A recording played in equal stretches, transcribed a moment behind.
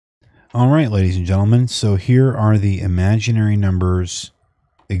All right, ladies and gentlemen, so here are the imaginary numbers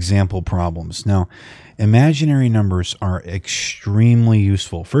example problems. Now, imaginary numbers are extremely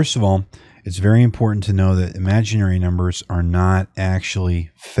useful. First of all, it's very important to know that imaginary numbers are not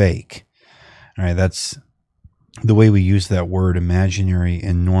actually fake. All right, that's the way we use that word imaginary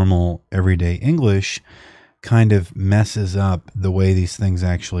in normal everyday English kind of messes up the way these things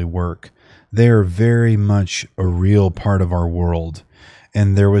actually work. They are very much a real part of our world.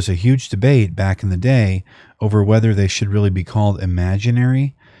 And there was a huge debate back in the day over whether they should really be called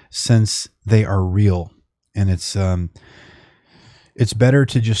imaginary, since they are real. And it's better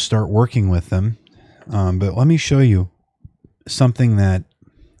to just start working with them. But let me show you something that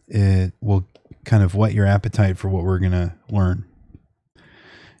it will kind of whet your appetite for what we're going to learn.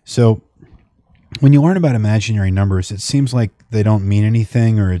 So when you learn about imaginary numbers, it seems like they don't mean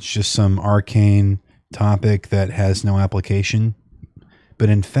anything, or it's just some arcane topic that has no application. But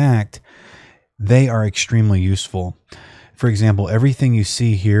in fact, they are extremely useful. For example, everything you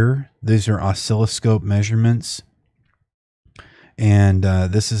see here, these are oscilloscope measurements. And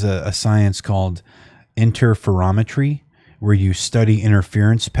this is a science called interferometry, where you study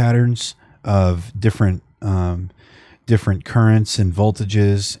interference patterns of different currents and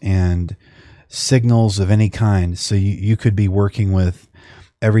voltages and signals of any kind. So you could be working with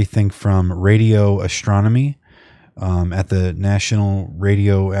everything from radio astronomy at the National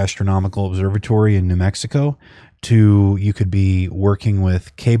Radio Astronomical Observatory in New Mexico, to you could be working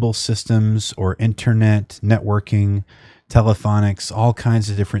with cable systems or internet networking, telephonics, all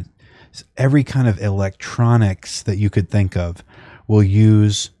kinds of different, every kind of electronics that you could think of will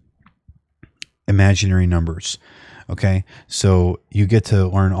use imaginary numbers. Okay, so you get to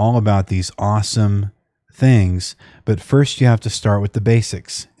learn all about these awesome things, but first you have to start with the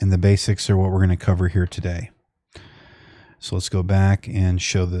basics, and the basics are what we're going to cover here today. So let's go back and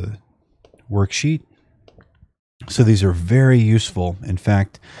show the worksheet. So these are very useful. In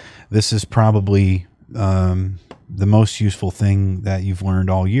fact, this is probably the most useful thing that you've learned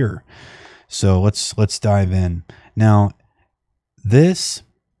all year. So let's dive in. Now, this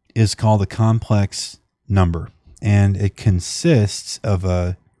is called a complex number, and it consists of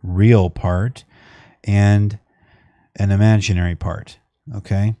a real part and an imaginary part.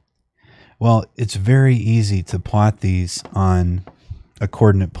 Okay? Well, it's very easy to plot these on a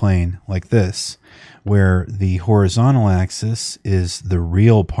coordinate plane like this, where the horizontal axis is the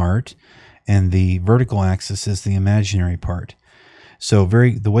real part and the vertical axis is the imaginary part. So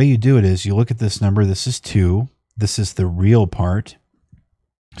the way you do it is you look at this number, this is 2, this is the real part.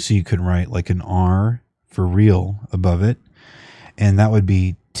 So you could write like an R for real above it, and that would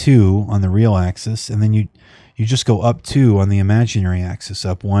be 2 on the real axis, and then you just go up 2 on the imaginary axis,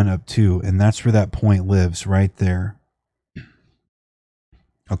 up 1, up 2, and that's where that point lives, right there.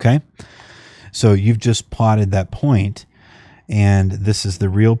 Okay? So you've just plotted that point, and this is the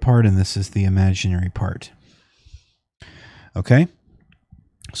real part, and this is the imaginary part. Okay?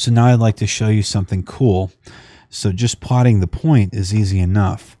 So now I'd like to show you something cool. So just plotting the point is easy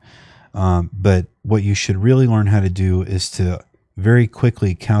enough, but what you should really learn how to do is to very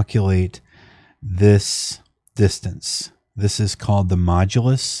quickly calculate this distance. This is called the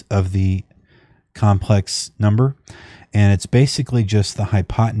modulus of the complex number, and it's basically just the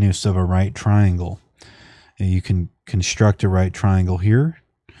hypotenuse of a right triangle. You can construct a right triangle here,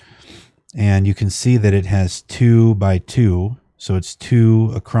 and you can see that it has 2 by 2, so it's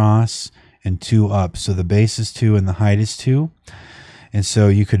 2 across and 2 up. So the base is 2 and the height is 2. And so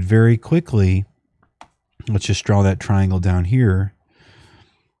you could very quickly, let's just draw that triangle down here.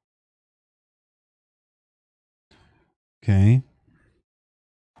 Okay.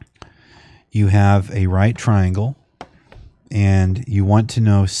 You have a right triangle, and you want to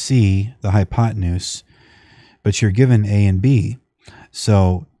know C, the hypotenuse, but you're given A and B.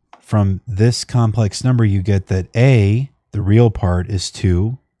 So from this complex number, you get that A, the real part, is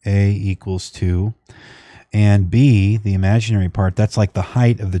 2. A equals 2. And B, the imaginary part, that's like the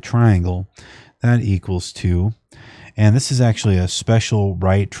height of the triangle, that equals 2. And this is actually a special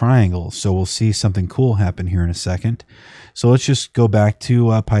right triangle, so we'll see something cool happen here in a second. So let's just go back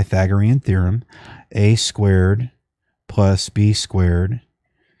to Pythagorean theorem. A squared plus B squared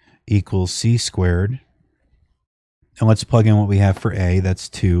equals C squared. And let's plug in what we have for A. That's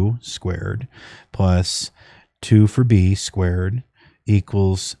 2 squared plus 2 for B squared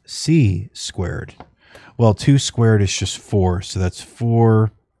equals C squared. Well, 2 squared is just 4, so that's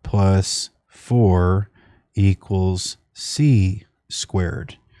 4 plus 4 equals C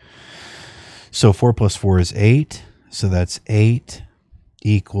squared. So 4 plus 4 is 8, so that's 8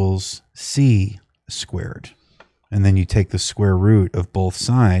 equals C squared. And then you take the square root of both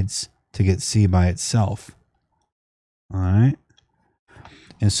sides, to get c by itself. All right.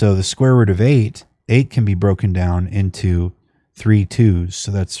 And so the square root of 8 can be broken down into 3 2's.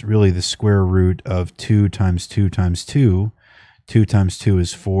 So that's really the square root of 2 times 2 times 2. 2 times 2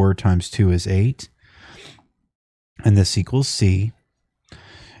 is 4 times 2 is 8. And this equals c.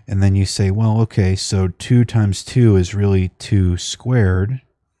 And then you say, well, okay, so 2 times 2 is really 2 squared.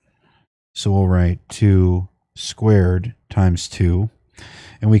 So we'll write 2 squared times 2.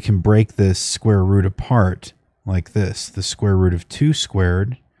 And we can break this square root apart like this. The square root of 2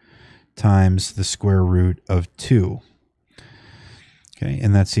 squared times the square root of 2. Okay,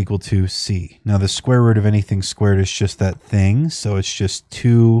 and that's equal to c. Now the square root of anything squared is just that thing. So it's just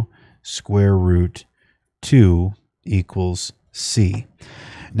 2 square root 2 equals c.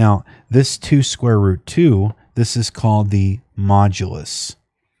 Now, this 2 square root 2, this is called the modulus.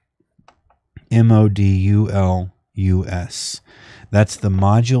 M-O-D-U-L-U-S. That's the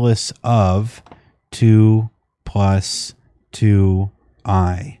modulus of 2 plus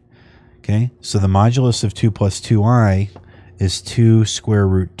 2i. Okay, so the modulus of 2 plus 2i is 2 square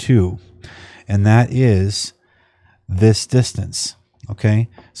root 2. And that is this distance. Okay,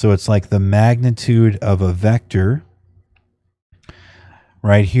 so it's like the magnitude of a vector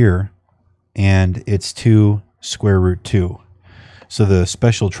right here, and it's 2 square root 2. So the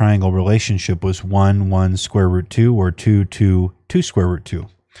special triangle relationship was 1, 1 square root 2, or 2, 2, 2 square root 2.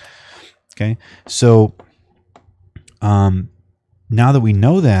 Okay, so now that we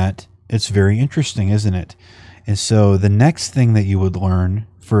know that, it's very interesting, isn't it? And so the next thing that you would learn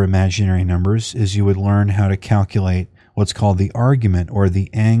for imaginary numbers is you would learn how to calculate what's called the argument, or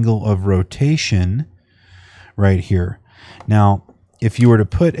the angle of rotation, right here. Now, if you were to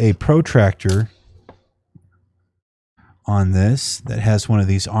put a protractor on this that has one of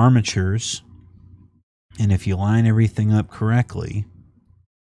these armatures, and if you line everything up correctly,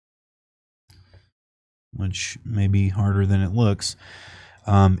 which may be harder than it looks,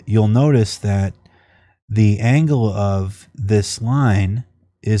 you'll notice that the angle of this line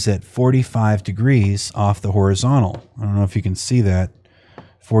is at 45 degrees off the horizontal. I don't know if you can see that.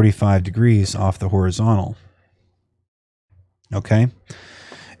 45 degrees off the horizontal. Okay?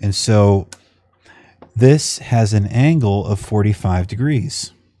 And so this has an angle of 45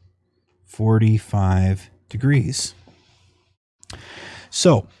 degrees. 45 degrees.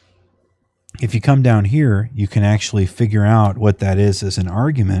 So if you come down here, you can actually figure out what that is as an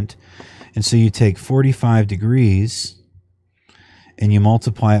argument. And so you take 45 degrees and you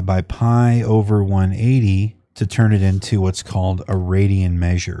multiply it by pi over 180 to turn it into what's called a radian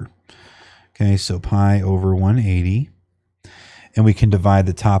measure. Okay, so pi over 180. And we can divide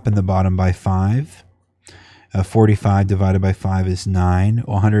the top and the bottom by 5. 45 divided by 5 is 9.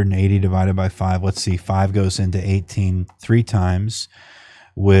 180 divided by 5, let's see, 5 goes into 18 3 times,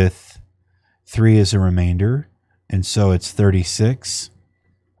 with 3 as a remainder. And so it's 36.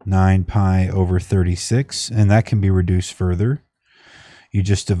 9 pi over 36. And that can be reduced further. You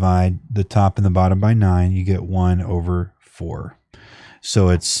just divide the top and the bottom by 9. You get 1 over 4. So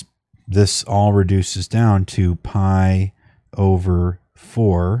it's, this all reduces down to pi over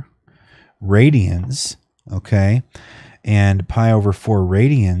 4 radians. Okay, and pi over 4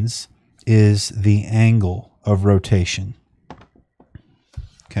 radians is the angle of rotation.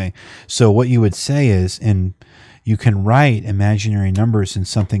 Okay, so what you would say is, and you can write imaginary numbers in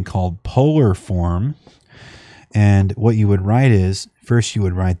something called polar form. And what you would write is, first you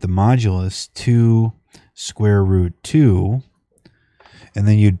would write the modulus 2 square root 2, and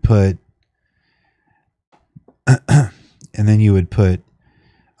then you'd put,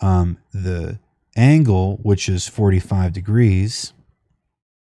 the angle, which is 45 degrees.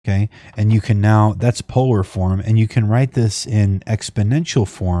 Okay, and you can now, that's polar form, and you can write this in exponential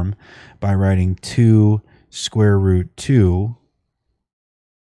form by writing 2 square root 2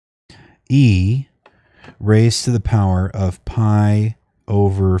 e raised to the power of pi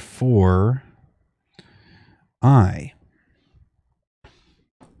over 4 I.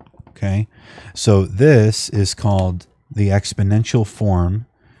 Okay, so this is called the exponential form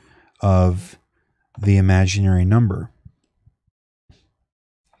of the imaginary number.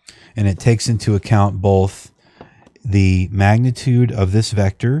 And it takes into account both the magnitude of this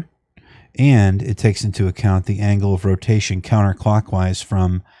vector, and it takes into account the angle of rotation counterclockwise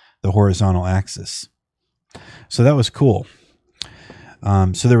from the horizontal axis. So that was cool.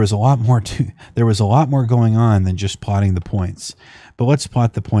 So there was a lot more going on than just plotting the points. But let's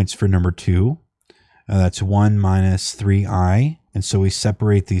plot the points for number 2. That's 1 minus 3i. And so we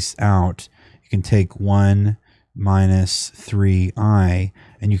separate these out. You can take 1 minus 3i,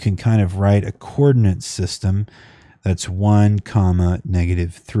 and you can kind of write a coordinate system that's 1 comma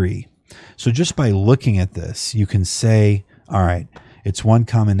negative 3. So just by looking at this, you can say, all right, it's 1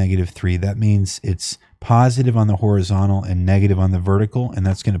 comma negative 3. That means it's positive on the horizontal and negative on the vertical, and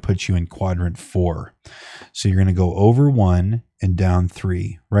that's going to put you in quadrant 4. So you're going to go over 1 and down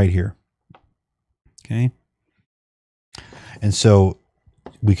 3 right here. Okay. And so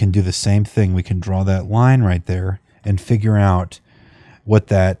we can do the same thing. We can draw that line right there and figure out what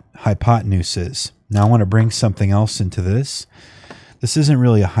that hypotenuse is. Now I want to bring something else into this. This isn't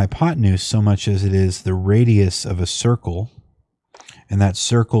really a hypotenuse so much as it is the radius of a circle. And that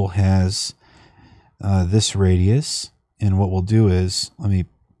circle has this radius. And what we'll do is, let me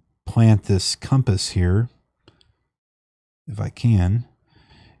plant this compass here, if I can,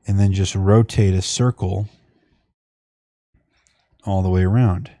 and then just rotate a circle all the way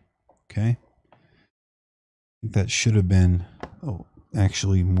around. Okay. That should have been, oh,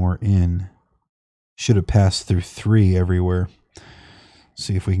 actually more in. Should have passed through 3 everywhere.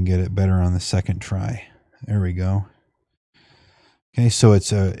 See if we can get it better on the second try. There we go. Okay, so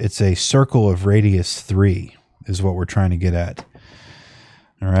it's a circle of radius 3 is what we're trying to get at.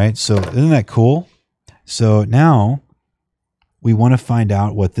 All right, so isn't that cool? So now we want to find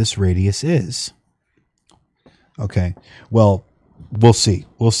out what this radius is. Okay, well, we'll see.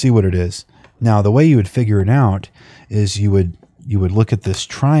 We'll see what it is. Now, the way you would figure it out is you would look at this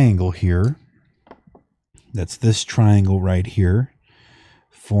triangle here. That's this triangle right here,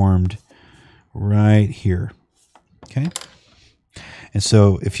 formed right here. Okay? And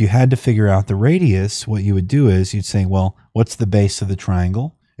so if you had to figure out the radius, what you would do is you'd say, well, what's the base of the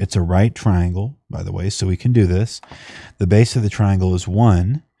triangle? It's a right triangle, by the way, so we can do this. The base of the triangle is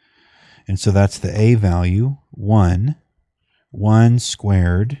 1, and so that's the A value, 1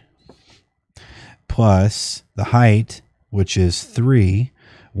 squared, plus the height, which is 3,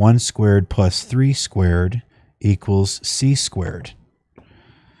 1 squared plus 3 squared equals c squared.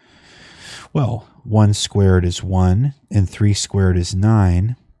 Well, 1 squared is 1, and 3 squared is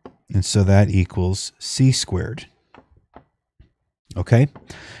 9, and so that equals c squared. Okay?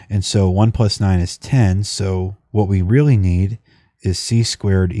 And so 1 plus 9 is 10, so what we really need is c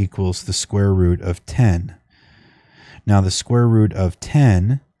squared equals the square root of 10. Now, the square root of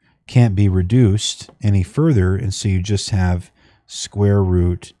 10 can't be reduced any further, and so you just have square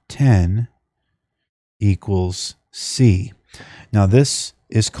root 10 equals c. Now, this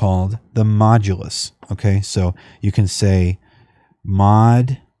is called the modulus. Okay, so you can say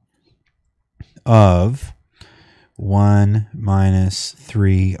mod of 1 minus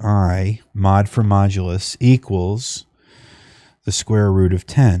 3i, mod for modulus, equals the square root of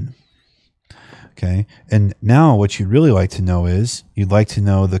 10. Okay, and now what you'd really like to know is, you'd like to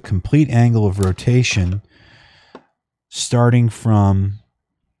know the complete angle of rotation starting from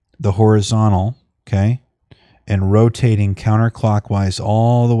the horizontal, okay, and rotating counterclockwise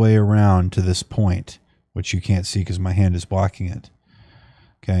all the way around to this point, which you can't see because my hand is blocking it.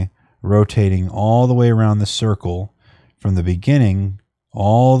 Okay, rotating all the way around the circle from the beginning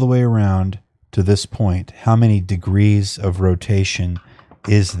all the way around to this point. How many degrees of rotation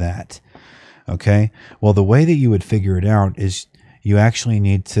is that? Okay, well, the way that you would figure it out is you actually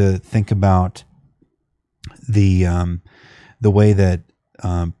need to think about the way that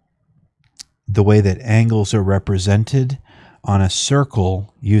angles are represented on a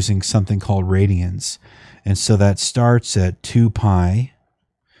circle using something called radians. And so that starts at 2 pi,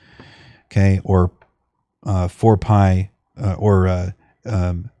 okay, or 4 pi, or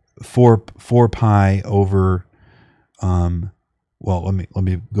 4 pi over, well, let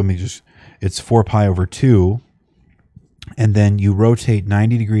me just, it's 4 pi over 2, and then you rotate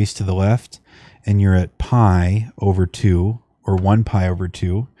 90 degrees to the left, and you're at pi over 2, or 1 pi over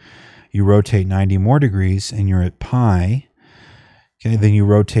 2. You rotate 90 more degrees, and you're at pi. Okay, then you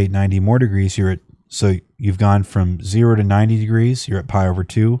rotate 90 more degrees, you're at, so you've gone from 0 to 90 degrees, you're at pi over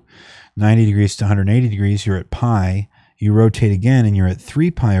 2. 90 degrees to 180 degrees, you're at pi. You rotate again, and you're at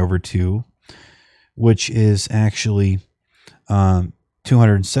 3 pi over 2, which is actually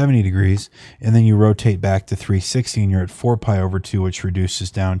 270 degrees, and then you rotate back to 360, and you're at 4 pi over 2, which reduces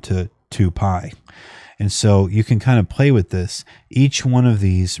down to 2 pi. And so you can kind of play with this. Each one of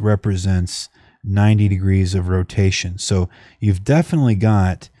these represents 90 degrees of rotation. So you've definitely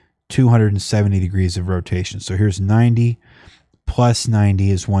got 270 degrees of rotation. So here's 90, plus 90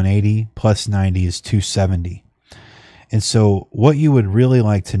 is 180, plus 90 is 270. And so what you would really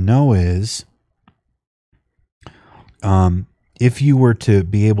like to know is, if you were to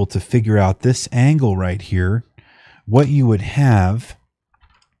be able to figure out this angle right here, what you would have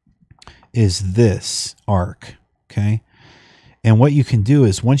is this arc, okay? And what you can do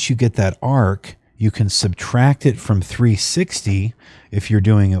is, once you get that arc, you can subtract it from 360 if you're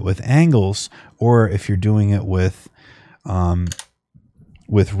doing it with angles, or if you're doing it with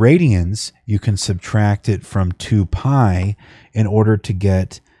radians, you can subtract it from 2 pi in order to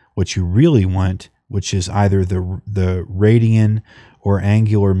get what you really want, which is either the radian or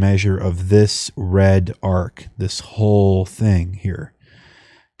angular measure of this red arc, this whole thing here.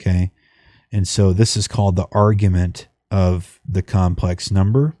 Okay, and so this is called the argument of the complex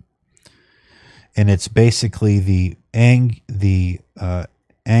number, and it's basically the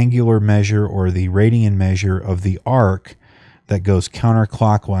angular measure or the radian measure of the arc that goes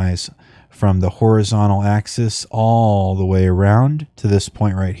counterclockwise from the horizontal axis all the way around to this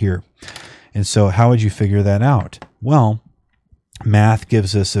point right here. And so how would you figure that out? Well, math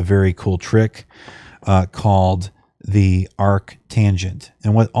gives us a very cool trick called the arc tangent.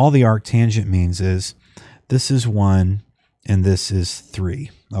 And what all the arc tangent means is this is 1 and this is 3.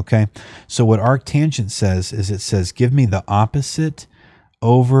 Okay, so what arc tangent says is it says give me the opposite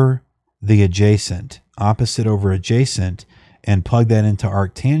over the adjacent, opposite over adjacent, and plug that into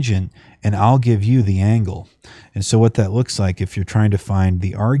arc tangent, and I'll give you the angle. And so what that looks like, if you're trying to find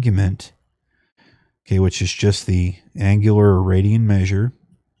the argument, okay, which is just the angular or radian measure,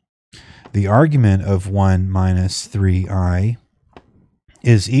 the argument of 1 minus 3i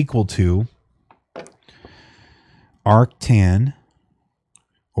is equal to arctan,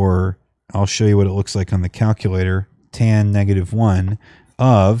 or I'll show you what it looks like on the calculator, tan -1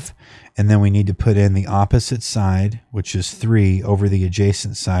 of, and then we need to put in the opposite side, which is 3, over the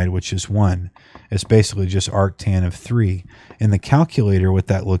adjacent side, which is 1. It's basically just arctan of 3. In the calculator, what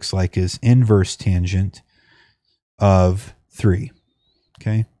that looks like is inverse tangent of 3.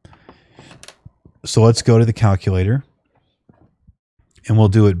 Okay? So let's go to the calculator, and we'll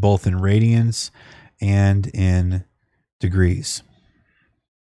do it both in radians and in degrees.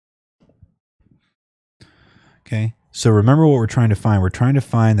 Okay? So remember what we're trying to find. We're trying to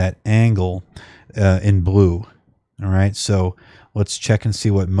find that angle in blue. All right, so let's check and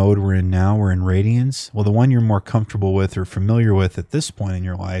see what mode we're in now. We're in radians. Well, the one you're more comfortable with or familiar with at this point in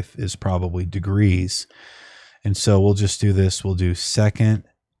your life is probably degrees. And so we'll just do this. We'll do second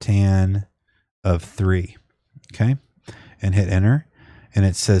tan of 3. Okay, and hit enter. And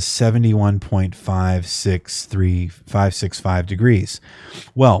it says 71.565 degrees.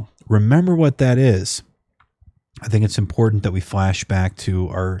 Well, remember what that is. I think it's important that we flash back to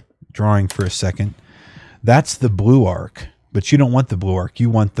our drawing for a second. That's the blue arc, but you don't want the blue arc.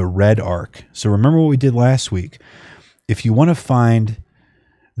 You want the red arc. So remember what we did last week. If you want to find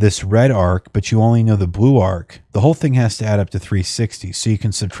this red arc, but you only know the blue arc, the whole thing has to add up to 360. So you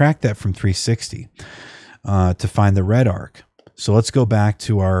can subtract that from 360 to find the red arc. So let's go back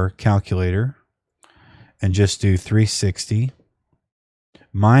to our calculator and just do 360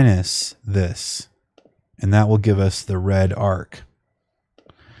 minus this. And that will give us the red arc.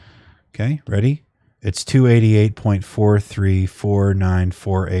 Okay, ready? It's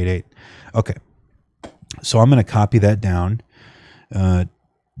 288.4349488. Okay, so I'm going to copy that down.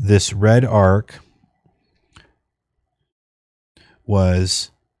 This red arc was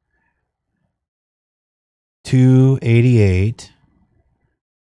 288.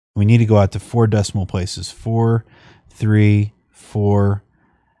 We need to go out to 4 decimal places.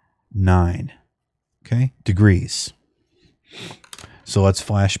 4349. Okay, degrees. So let's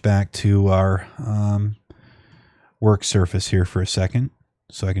flash back to our work surface here for a second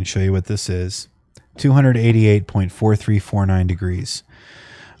so I can show you what this is. 288.4349 degrees.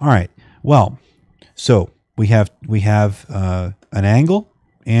 All right, well, so we have an angle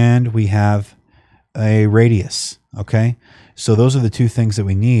and we have a radius, okay? So those are the two things that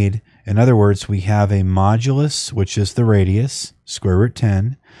we need. In other words, we have a modulus, which is the radius, square root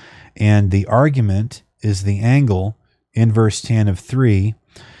 10, and the argument is the angle, inverse tan of 3,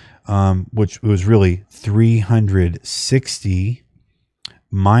 which was really 360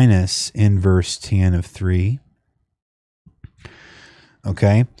 minus inverse tan of 3.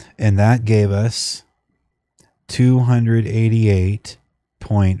 Okay, and that gave us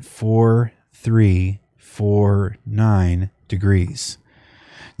 288.4349 degrees.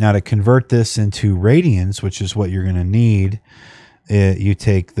 Now to convert this into radians, which is what you're going to need, you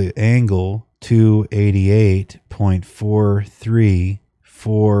take the angle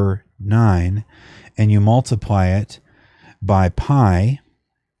 288.4349 and you multiply it by pi,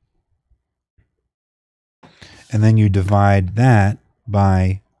 and then you divide that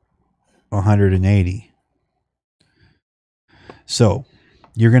by 180. So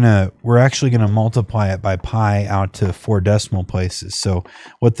we're actually going to multiply it by pi out to 4 decimal places. So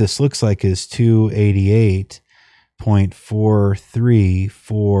what this looks like is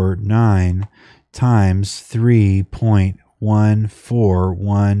 288.4349 times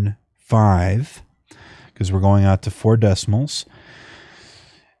 3.1415, because we're going out to 4 decimals.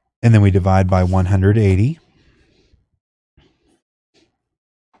 And then we divide by 180.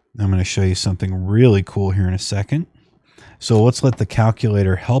 I'm going to show you something really cool here in a second. So let's let the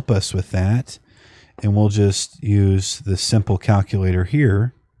calculator help us with that. And we'll just use the simple calculator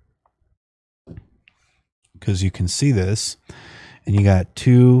here, because you can see this. And you got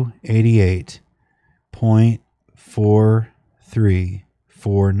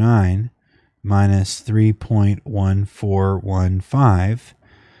 288.4349 minus 3.1415.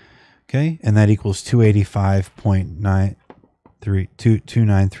 Okay, and that equals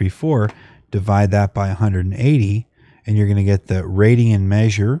 285.2934. Divide that by 180, and you're going to get the radian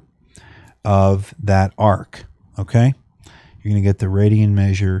measure of that arc. Okay, you're going to get the radian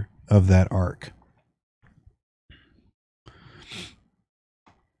measure of that arc.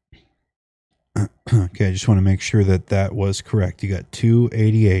 Okay, I just want to make sure that that was correct. You got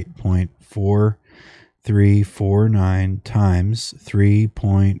 288.4349 times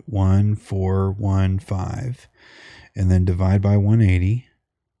 3.1415, and then divide by 180.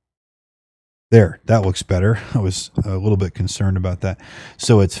 There, that looks better. I was a little bit concerned about that.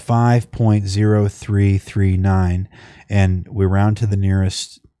 So it's 5.0339, and we round to the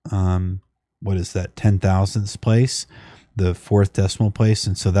nearest, what is that, 10,000th place, the 4th decimal place,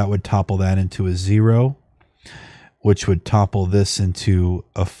 and so that would topple that into a 0, which would topple this into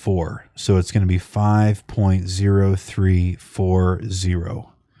a 4. So it's going to be 5.0340.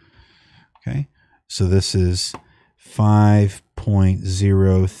 Okay, so this is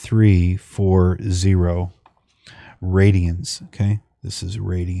 5.0340 radians. Okay, this is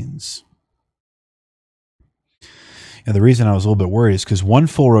radians. And the reason I was a little bit worried is because one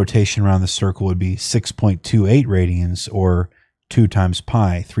full rotation around the circle would be 6.28 radians, or 2 times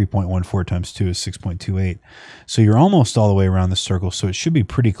pi. 3.14 times 2 is 6.28. So you're almost all the way around the circle, so it should be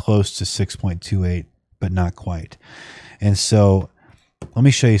pretty close to 6.28, but not quite. And so let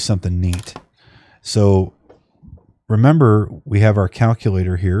me show you something neat. So remember, we have our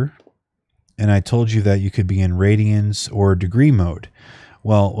calculator here, and I told you that you could be in radians or degree mode.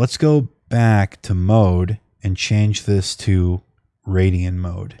 Well, let's go back to mode and change this to radian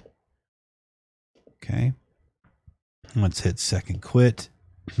mode. Okay. Let's hit second quit.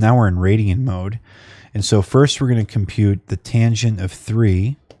 Now we're in radian mode. And so first we're going to compute the tangent of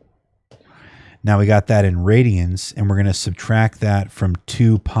 3. Now we got that in radians, and we're going to subtract that from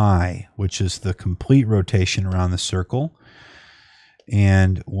 2 pi, which is the complete rotation around the circle.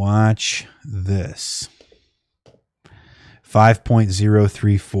 And watch this.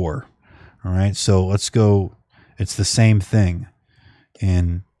 5.034. All right, so let's go. It's the same thing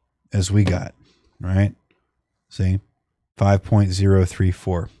as we got, right? See,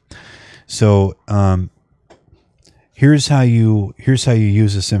 5.034. So here's how you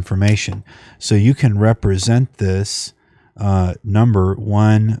use this information. So you can represent this number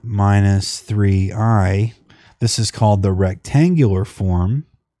 1 minus 3i. This is called the rectangular form.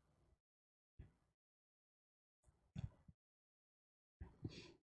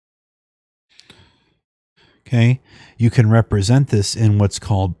 Okay, you can represent this in what's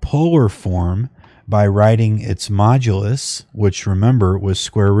called polar form by writing its modulus, which remember was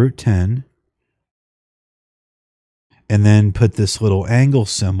square root 10, and then put this little angle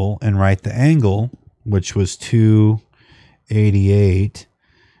symbol and write the angle, which was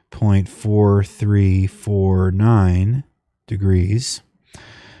 288.4349 degrees.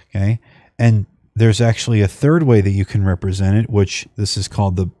 Okay, and there's actually a third way that you can represent it, which this is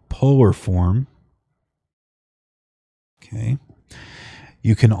called the polar form. Okay.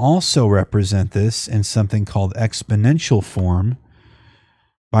 You can also represent this in something called exponential form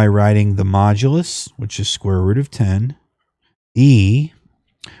by writing the modulus, which is square root of 10, e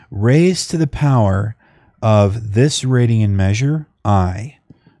raised to the power of this radian measure, I.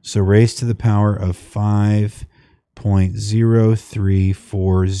 So raised to the power of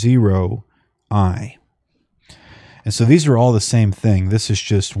 5.0340 I. And so these are all the same thing. This is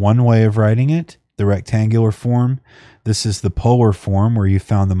just one way of writing it, the rectangular form. This is the polar form where you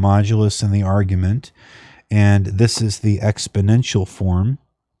found the modulus and the argument. And this is the exponential form.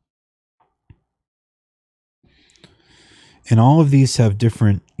 And all of these have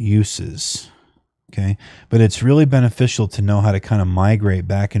different uses. Okay, but it's really beneficial to know how to kind of migrate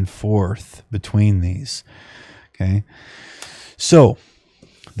back and forth between these. Okay, so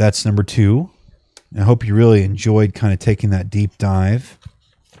that's number 2. I hope you really enjoyed kind of taking that deep dive.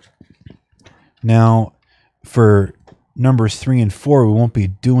 Now, for numbers 3 and 4, we won't be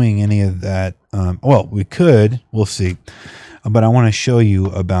doing any of that. Well, we could. We'll see. but I want to show you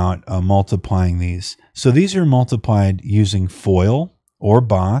about multiplying these. So these are multiplied using FOIL or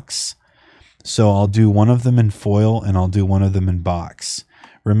box. So I'll do one of them in FOIL and I'll do one of them in box.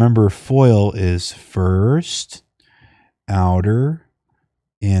 Remember, FOIL is first, outer,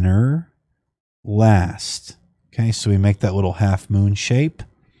 inner, last. Okay, so we make that little half moon shape.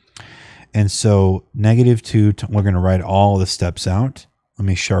 And so -2, we're going to write all the steps out. Let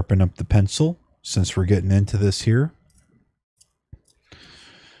me sharpen up the pencil since we're getting into this here.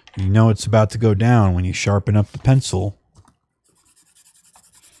 You know it's about to go down when you sharpen up the pencil.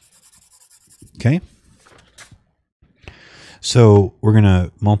 Okay. So we're going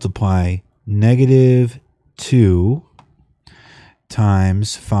to multiply -2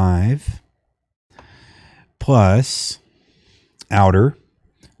 times 5 plus outer,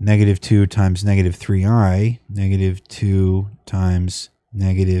 -2 times -3i, -2 times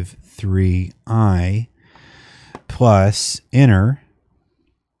 -3i, plus inner,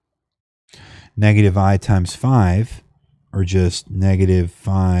 -i times 5, or just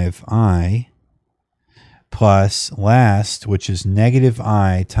 -5i, plus last, which is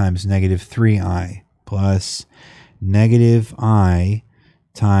 -i times -3i, plus -i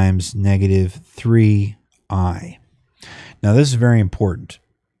times -3i. Now this is very important.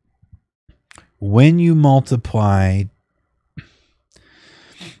 When you multiply,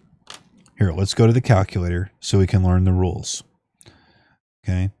 here, let's go to the calculator so we can learn the rules.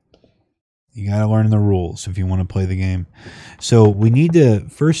 Okay. You got to learn the rules if you want to play the game. So we need to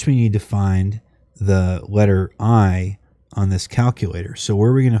find the letter I on this calculator. So where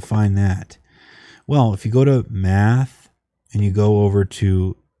are we going to find that? Well, if you go to math and you go over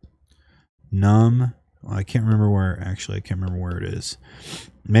to num, well, I can't remember where it is.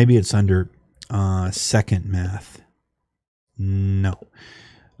 Maybe it's under second math. No.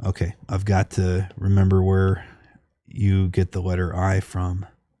 Okay, I've got to remember where you get the letter I from.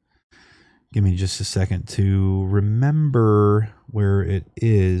 Give me just a second to remember where it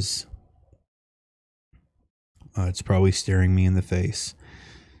is. It's probably staring me in the face.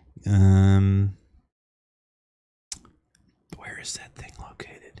 Where is that thing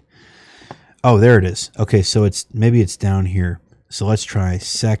located? Oh, there it is. Okay, so maybe it's down here. So let's try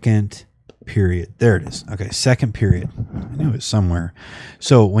second period. There it is. Okay, second period. I knew it was somewhere.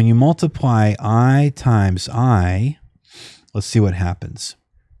 So when you multiply I times I, let's see what happens.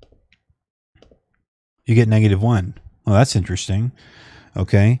 You get -1. Well, that's interesting.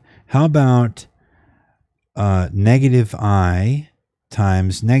 Okay, how about -i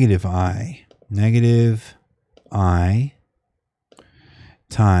times -i? -i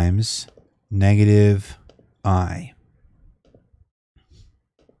times -i.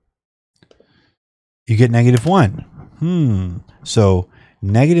 You get -1. So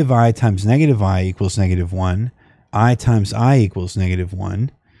 -i times -i equals -1. I times I equals -1.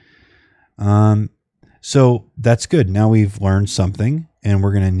 So that's good. Now we've learned something, and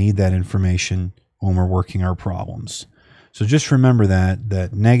we're going to need that information when we're working our problems. So just remember that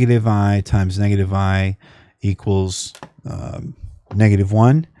 -i times -i equals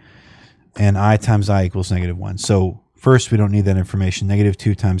 -1, and I times I equals -1. So first, we don't need that information.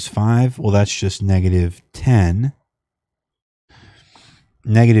 -2 times 5, well, that's just -10.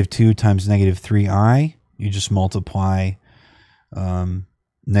 -2 times -3i, you just multiply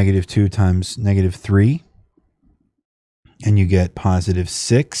 -2 times -3, and you get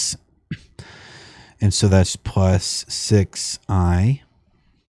 +6. And so that's plus 6i.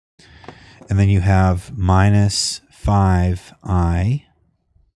 And then you have -5i.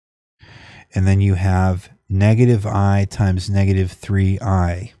 And then you have -i times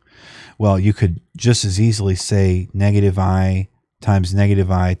 -3i. Well, you could just as easily say -i times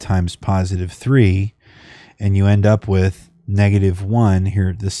 -i times +3, and you end up with -1.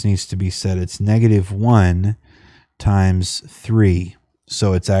 Here, this needs to be said. It's -1 times 3.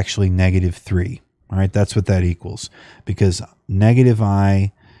 So it's actually -3. All right, that's what that equals. Because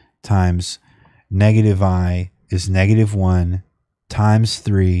 -i times -i is -1 times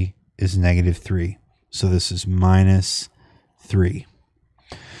 3 is -3. So this is -3.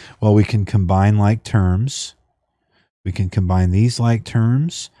 Well, we can combine like terms. We can combine these like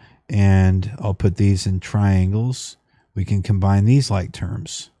terms, and I'll put these in triangles. We can combine these like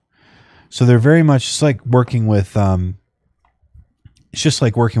terms. So they're very much just like working with, it's just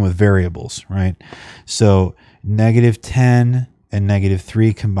like working with variables, right? So -10 and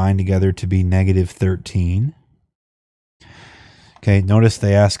 -3 combine together to be -13. Okay, notice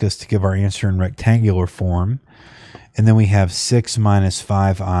they ask us to give our answer in rectangular form. And then we have 6 minus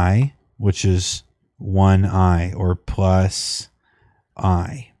 5i, which is 1i, or plus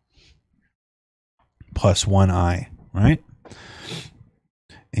i. Plus 1i, right?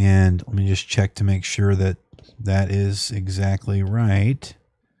 And let me just check to make sure that that is exactly right.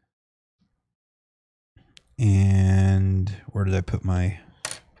 And where did I put my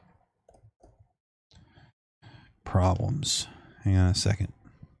problems? Hang on a second.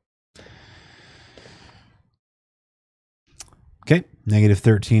 Okay, negative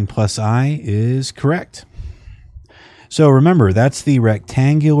 13 plus I is correct. So remember, that's the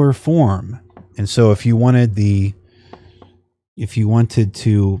rectangular form. And so if you wanted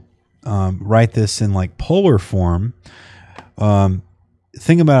to write this in like polar form,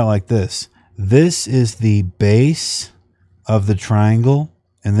 think about it like this. This is the base of the triangle,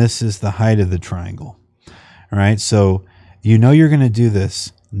 and this is the height of the triangle. All right, so you know you're going to do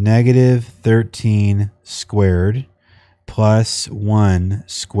this. Negative 13 squared plus 1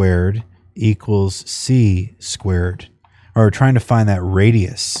 squared equals c squared. Or we're trying to find that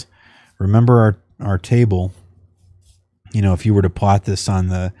radius. Remember our table, you know, if you were to plot this on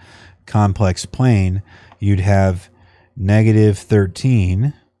the complex plane, you'd have negative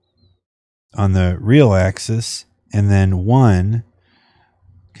 13 on the real axis, and then 1,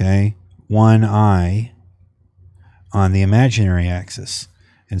 okay, 1i on the imaginary axis.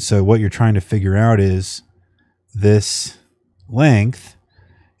 And so what you're trying to figure out is this length.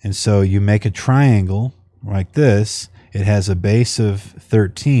 And so you make a triangle like this. It has a base of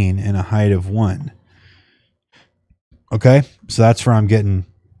 13 and a height of 1. Okay, so that's where I'm getting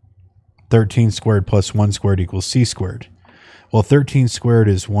 13 squared plus 1 squared equals c squared. Well, 13 squared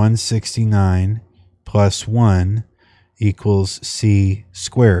is 169 plus 1 equals c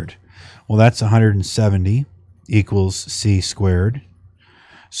squared. Well, that's 170 equals c squared.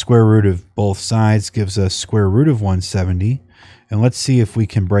 Square root of both sides gives us square root of 170. And let's see if we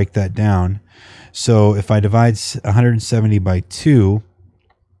can break that down. So if I divide 170 by 2,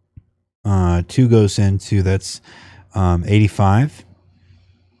 2 goes into, that's 85.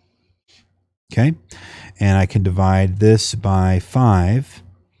 Okay. And I can divide this by 5.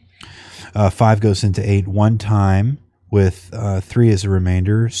 5 goes into 8 one time with 3 as a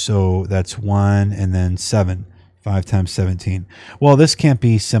remainder. So that's 1 and then 7. 5 times 17. Well, this can't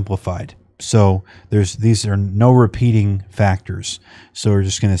be simplified. So these are no repeating factors. So we're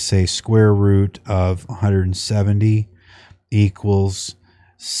just going to say square root of 170 equals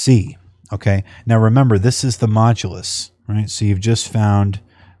c. Okay. Now remember, this is the modulus, right? So you've just found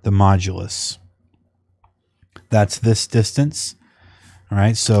the modulus. That's this distance. All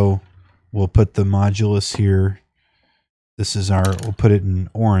right. So we'll put the modulus here. This is we'll put it in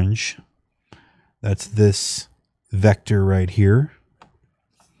orange. That's this vector right here.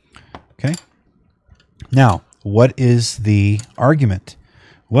 Okay. Now, what is the argument?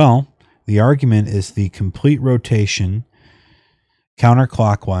 Well, the argument is the complete rotation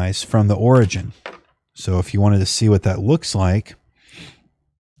counterclockwise from the origin. So if you wanted to see what that looks like,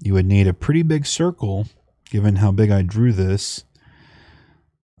 you would need a pretty big circle, given how big I drew this.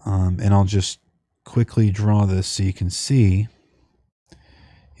 And I'll just quickly draw this so you can see.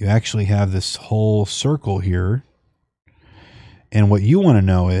 You actually have this whole circle here. And what you want to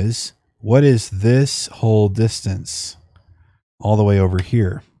know is, what is this whole distance all the way over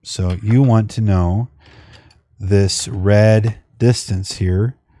here? So you want to know this red distance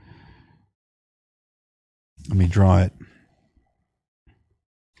here. Let me draw it.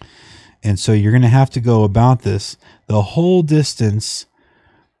 And so you're going to have to go about this. The whole distance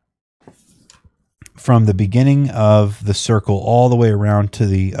from the beginning of the circle all the way around to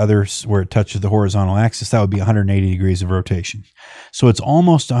the other where it touches the horizontal axis, that would be 180 degrees of rotation. So it's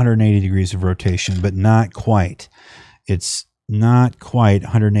almost 180 degrees of rotation, but not quite. It's not quite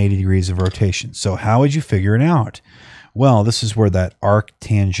 180 degrees of rotation. So how would you figure it out? Well, this is where that arc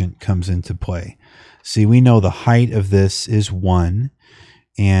tangent comes into play. See, we know the height of this is 1,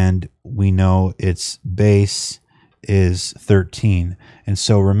 and we know its base is 13. And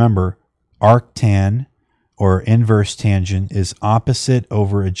so remember, arctan or inverse tangent is opposite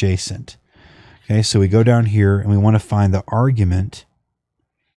over adjacent. Okay, so we go down here and we want to find the argument,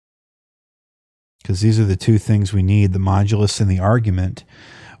 because these are the two things we need, the modulus and the argument.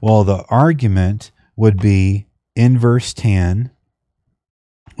 Well, the argument would be inverse tan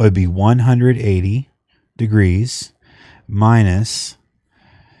would be 180 degrees minus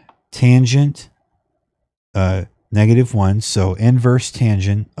tangent -1, so inverse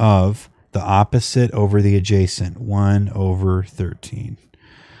tangent of the opposite over the adjacent, 1 over 13.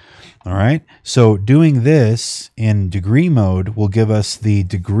 All right, so doing this in degree mode will give us the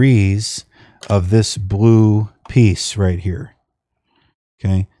degrees of this blue piece right here.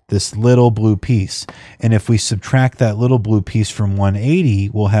 Okay, this little blue piece. And if we subtract that little blue piece from 180,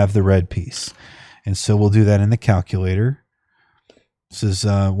 we'll have the red piece. And so we'll do that in the calculator. This is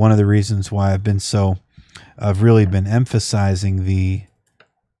one of the reasons why I've really been emphasizing the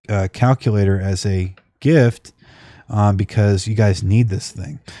calculator as a gift, because you guys need this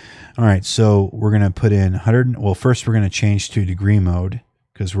thing. All right, so we're going to put in 100. Well, first we're going to change to degree mode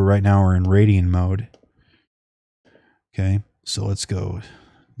because right now we're in radian mode. Okay, so let's go.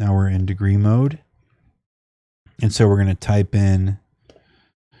 Now we're in degree mode. And so we're going to type in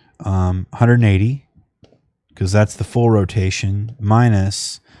 180 because that's the full rotation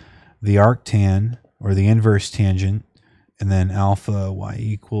minus the arctan or the inverse tangent, and then alpha y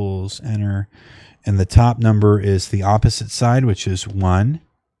equals enter. And the top number is the opposite side, which is 1.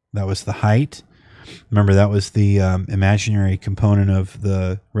 That was the height. Remember, that was the imaginary component of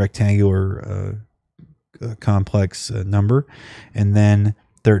the rectangular complex number. And then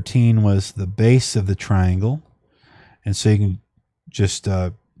 13 was the base of the triangle. And so you can just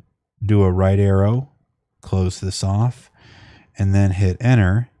do a right arrow, close this off, and then hit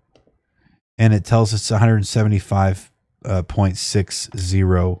enter. And it tells us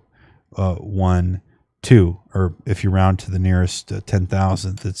 175.6012, or if you round to the nearest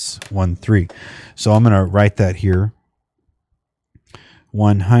 10,000th, it's 13. So I'm going to write that here.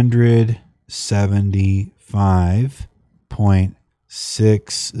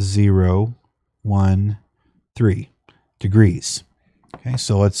 175.6013 degrees. Okay,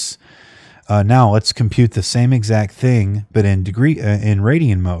 so let's now let's compute the same exact thing, but in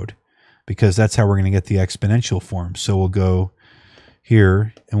radian mode, because that's how we're going to get the exponential form. So we'll go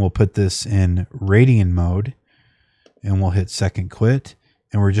here and we'll put this in radian mode, and we'll hit second quit,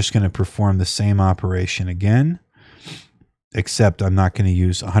 and we're just going to perform the same operation again, except I'm not going to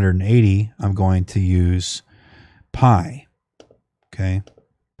use 180. I'm going to use pi. Okay,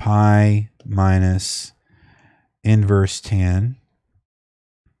 pi minus inverse tan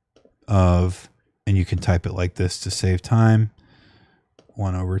of, and you can type it like this to save time,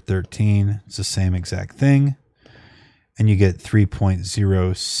 1/13. It's the same exact thing. And you get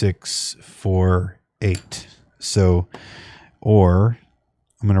 3.0648. So, or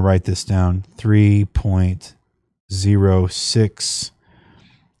I'm going to write this down,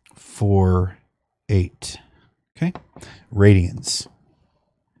 3.0648. Okay, radians.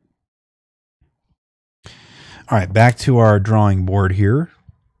 All right, back to our drawing board here.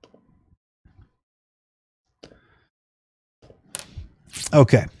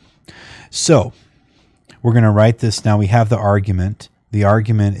 Okay, so we're going to write this now. We have the argument. The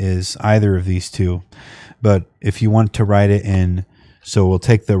argument is either of these two, but if you want to write it in, so we'll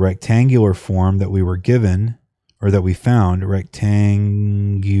take the rectangular form that we were given, or that we found,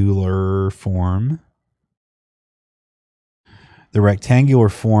 rectangular form. The rectangular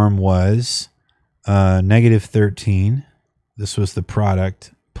form was -13. This was the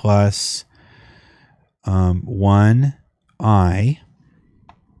product, plus 1i.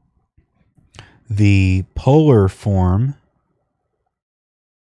 The polar form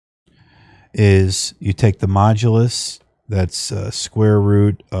is you take the modulus, that's square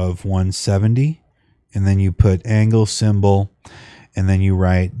root of 170, and then you put angle symbol, and then you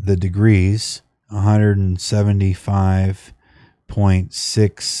write the degrees,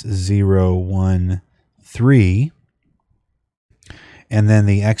 175.6013, and then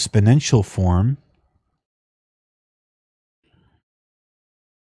the exponential form.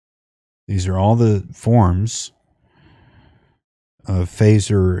 These are all the forms of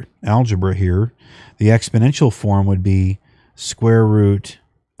phasor algebra here. The exponential form would be square root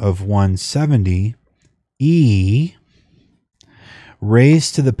of 170 e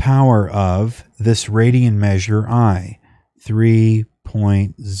raised to the power of this radian measure I,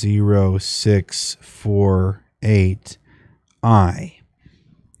 3.0648 I.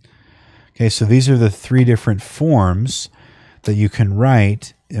 Okay, so these are the three different forms that you can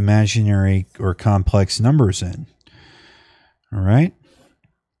write imaginary or complex numbers in. All right.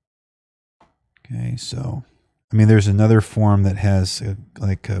 Okay, so I mean, there's another form that has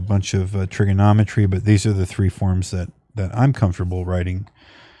like a bunch of trigonometry, but these are the three forms that I'm comfortable writing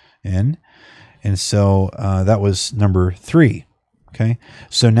in. And so that was number 3. Okay,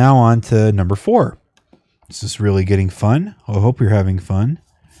 so now on to number 4. This is really getting fun. I hope you're having fun.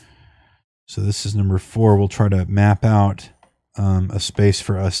 So this is number 4. We'll try to map out a space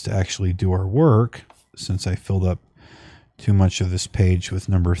for us to actually do our work, since I filled up too much of this page with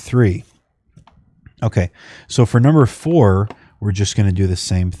number 3. Okay, so for number 4, we're just going to do the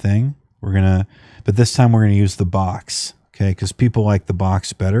same thing. But this time we're going to use the box, okay, because people like the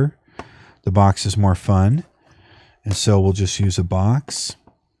box better. The box is more fun, and so we'll just use a box.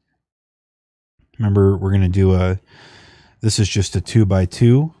 Remember, we're going to do this is just a 2 by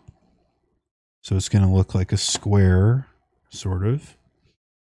 2, so it's going to look like a square, sort of.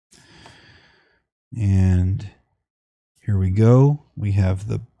 And here we go. We have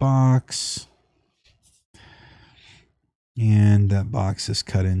the box. And that box is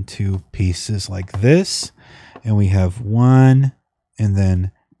cut into pieces like this. And we have 1 and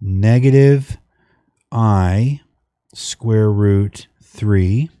then negative I square root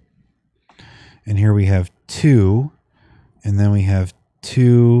 3. And here we have 2. And then we have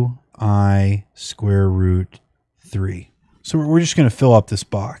 2I square root 3. So we're just going to fill up this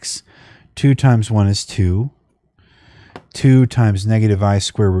box. 2 times 1 is 2. 2 times negative I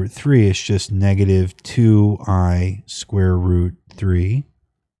square root 3 is just negative 2I square root 3.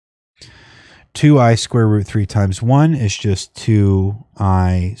 2I square root 3 times 1 is just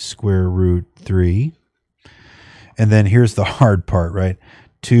 2I square root 3. And then here's the hard part, right?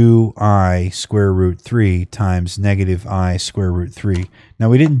 2I square root 3 times negative I square root 3. Now,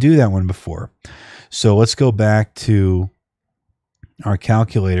 we didn't do that one before. So let's go back to our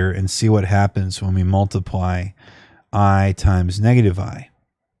calculator and see what happens when we multiply I times negative I.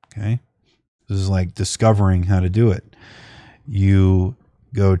 Okay, this is like discovering how to do it. You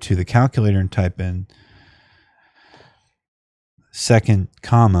go to the calculator and type in second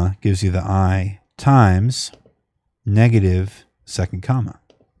comma, gives you the I, times negative second comma,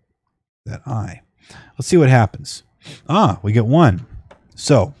 that I. Let's see what happens. We get 1.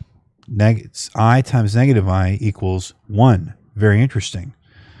 So I times negative I equals 1. Very interesting.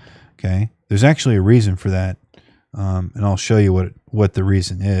 Okay, there's actually a reason for that. And I'll show you what the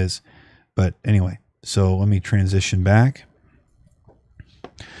reason is. But anyway, so let me transition back.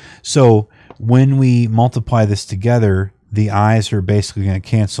 So when we multiply this together, the i's are basically going to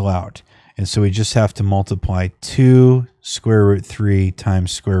cancel out. And so we just have to multiply 2 square root 3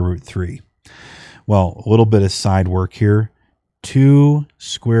 times square root 3. Well, a little bit of side work here. 2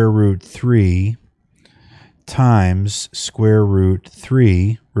 square root 3 times square root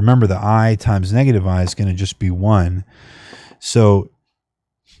 3. Remember, the I times negative I is going to just be 1. So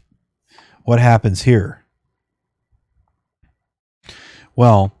what happens here?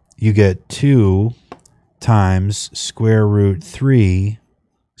 Well, you get 2 times square root 3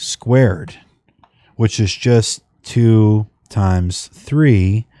 squared, which is just 2 times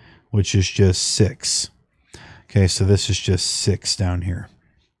 3, which is just 6. Okay, so this is just 6 down here.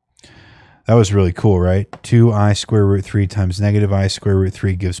 That was really cool, right? 2I square root 3 times negative I square root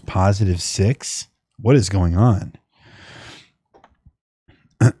 3 gives positive 6. What is going on?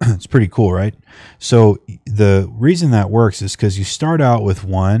 It's pretty cool, right? So the reason that works is because you start out with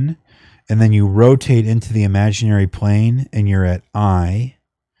 1, and then you rotate into the imaginary plane, and you're at I.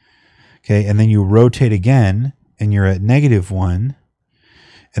 Okay, and then you rotate again, and you're at negative 1.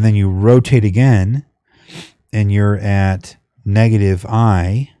 And then you rotate again, and you're at negative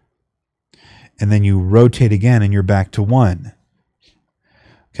I. And then you rotate again, and you're back to 1.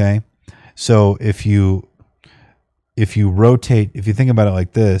 Okay, so if you rotate, if you think about it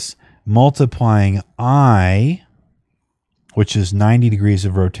like this, multiplying I, which is 90 degrees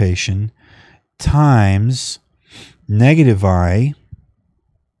of rotation, times negative I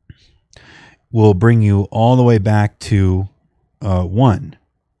will bring you all the way back to 1.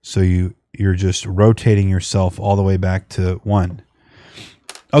 So you're just rotating yourself all the way back to 1.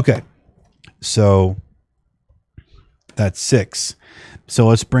 Okay, so that's 6. So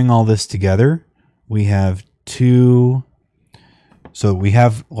let's bring all this together. We have 2. So we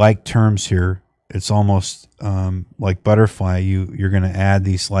have like terms here. It's almost like butterfly. You're going to add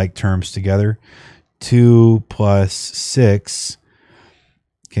these like terms together. 2 plus 6.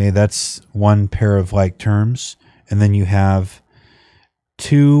 Okay, that's one pair of like terms. And then you have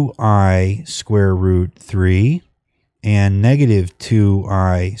 2I square root 3 and negative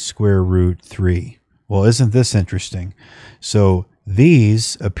 2I square root 3. Well, isn't this interesting? So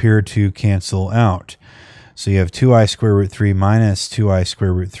these appear to cancel out. So you have 2I square root 3 minus 2I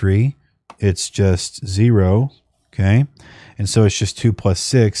square root 3. It's just 0, okay? And so it's just 2 plus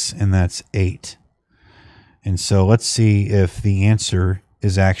 6, and that's 8. And so let's see if the answer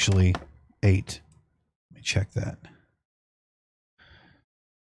is actually 8. Let me check that.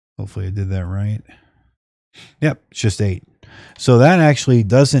 Hopefully I did that right. Yep, it's just 8. So that actually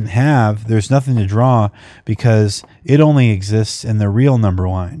doesn't have, there's nothing to draw because it only exists in the real number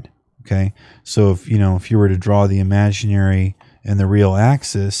line. Okay, so if you were to draw the imaginary and the real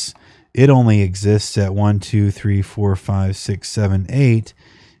axis, it only exists at 1, 2, 3, 4, 5, 6, 7, 8.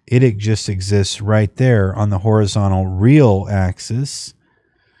 It just exists right there on the horizontal real axis.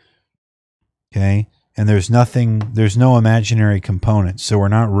 Okay, and there's no imaginary component, so we're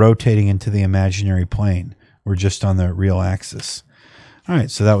not rotating into the imaginary plane. We're just on the real axis. All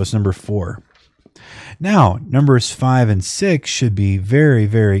right, so that was number 4. Now, numbers 5 and 6 should be very,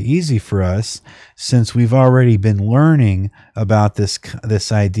 very easy for us since we've already been learning about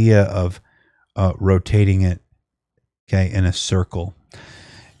this idea of rotating it, okay, in a circle.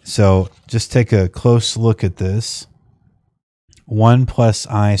 So just take a close look at this. 1 plus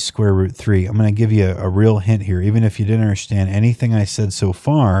I square root 3. I'm going to give you a real hint here. Even if you didn't understand anything I said so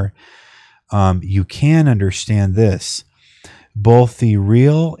far, you can understand this. Both the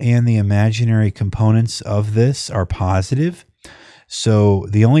real and the imaginary components of this are positive. So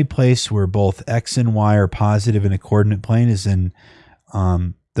the only place where both x and y are positive in a coordinate plane is in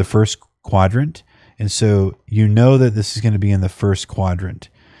the first quadrant. And so you know that this is going to be in the first quadrant.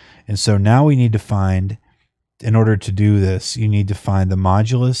 And so now we need to find, in order to do this, you need to find the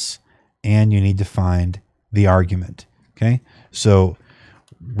modulus and you need to find the argument. Okay, so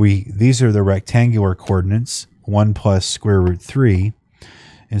these are the rectangular coordinates, 1 plus square root 3.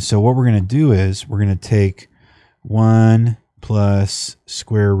 And so what we're going to do is we're going to take 1 plus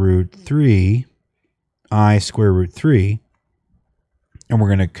square root 3, I square root 3, and we're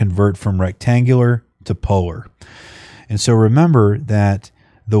going to convert from rectangular to polar. And so remember that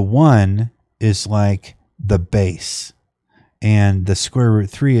the 1 is like the base, and the square root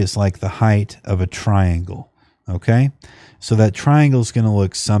 3 is like the height of a triangle. Okay, so that triangle is going to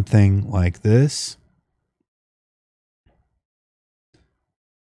look something like this.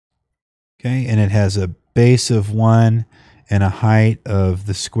 Okay, and it has a base of 1 and a height of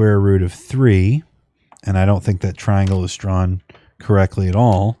the square root of 3. And I don't think that triangle is drawn correctly at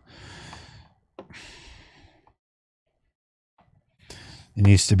all. It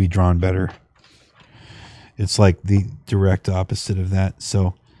needs to be drawn better. It's like the direct opposite of that.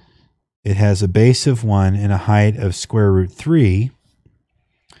 So it has a base of 1 and a height of square root 3.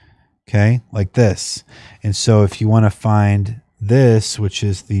 Okay, like this. And so if you want to find this, which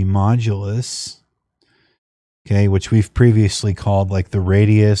is the modulus, okay, which we've previously called like the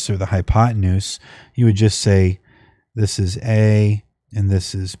radius or the hypotenuse, you would just say this is A and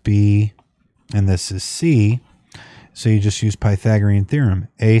this is B and this is C. So you just use Pythagorean theorem.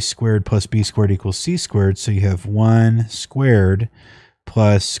 A squared plus B squared equals C squared. So you have 1 squared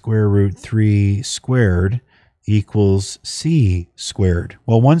plus square root 3 squared equals C squared.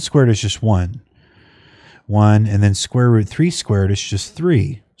 Well, 1 squared is just 1. 1, and then square root 3 squared is just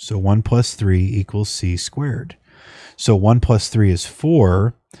 3. So 1 plus 3 equals C squared. So 1 plus 3 is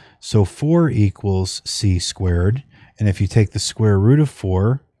 4. So 4 equals C squared. And if you take the square root of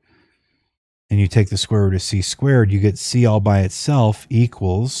 4, and you take the square root of C squared, you get C all by itself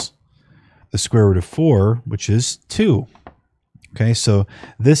equals the square root of 4, which is 2. Okay, so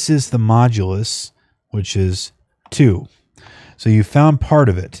this is the modulus, which is 2. So you found part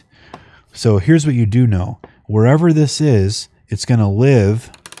of it. So here's what you do know. Wherever this is, it's going to live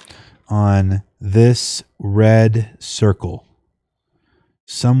on this red circle.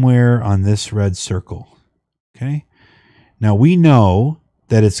 Somewhere on this red circle. Okay? Now we know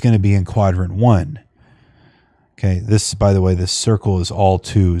that it's going to be in quadrant 1. Okay, this, by the way, this circle is all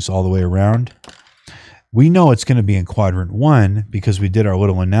 2s all the way around. We know it's going to be in quadrant 1 because we did our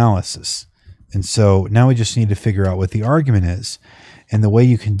little analysis. And so now we just need to figure out what the argument is. And the way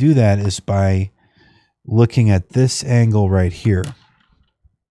you can do that is by looking at this angle right here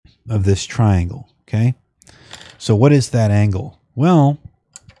of this triangle. Okay, so what is that angle? Well,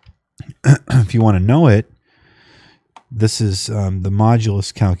 if you want to know it, this is the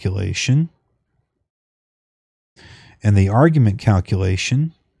modulus calculation and the argument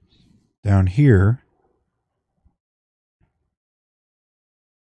calculation down here.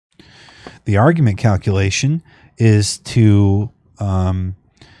 The argument calculation is to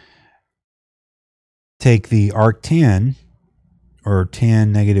take the arctan, or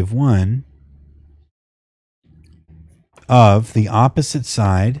tan negative 1, of the opposite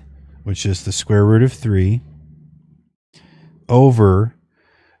side, which is the square root of 3, over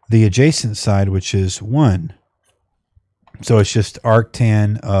the adjacent side, which is 1. So it's just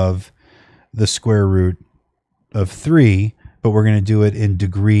arctan of the square root of 3, but we're going to do it in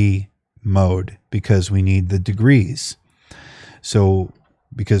degree mode because we need the degrees. So,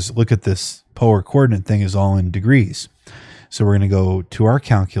 because look at this polar coordinate thing is all in degrees. So we're going to go to our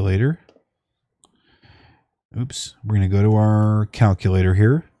calculator. Oops, we're going to go to our calculator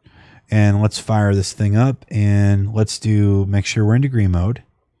here. And let's fire this thing up and let's make sure we're in degree mode.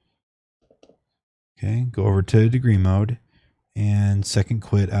 Okay, go over to degree mode and second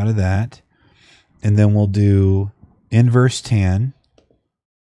quit out of that. And then we'll do inverse tan,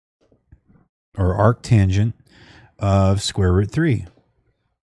 or arctangent, of square root 3.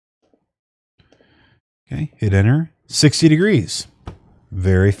 Okay, hit enter. 60 degrees.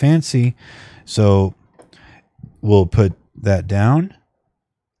 Very fancy. So we'll put that down.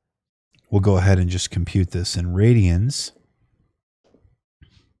 We'll go ahead and just compute this in radians.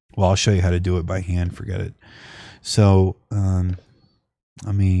 Well, I'll show you how to do it by hand. Forget it. So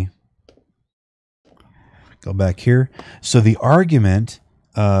let me go back here. So the argument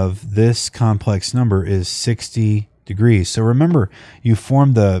of this complex number is 60 degrees. So remember, you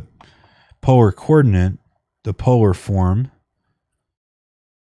formed the polar coordinate, the polar form.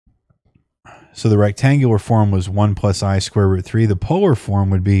 So the rectangular form was 1 plus I square root 3. The polar form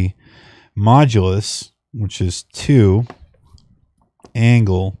would be modulus, which is 2,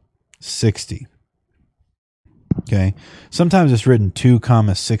 angle 60. Okay. Sometimes it's written 2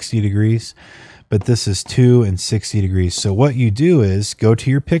 comma 60 degrees, but this is 2 and 60 degrees. So what you do is go to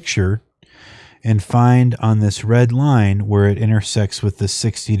your picture and find on this red line where it intersects with the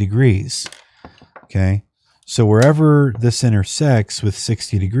 60 degrees. Okay. So wherever this intersects with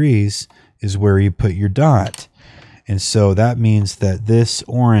 60 degrees is where you put your dot. And so that means that this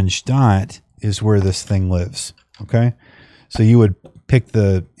orange dot is where this thing lives. Okay. So you would pick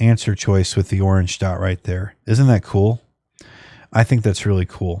the answer choice with the orange dot right there. Isn't that cool? I think that's really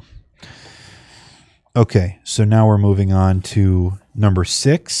cool. Okay. So now we're moving on to number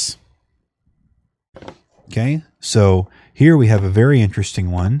 6. Okay. So here we have a very interesting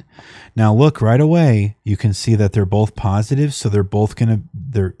one. Now look right away, you can see that they're both positive. So they're both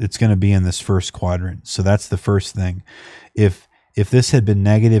it's going to be in this first quadrant. So that's the first thing. If this had been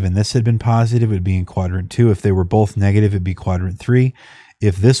negative and this had been positive, it would be in quadrant 2. If they were both negative, it'd be quadrant 3.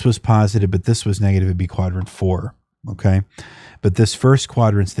 If this was positive, but this was negative, it'd be quadrant 4. Okay. But this first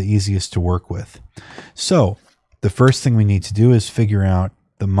quadrant's the easiest to work with. So the first thing we need to do is figure out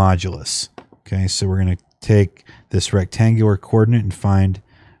the modulus. Okay. So we're going to take this rectangular coordinate and find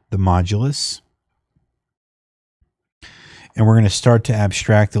the modulus. And we're going to start to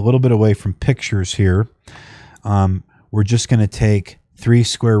abstract a little bit away from pictures here. We're just going to take 3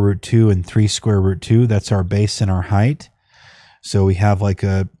 square root 2 and 3 square root 2. That's our base and our height. So we have like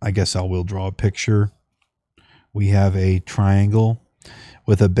I guess I will draw a picture. We have a triangle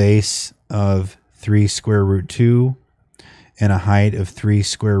with a base of 3 square root 2 and a height of 3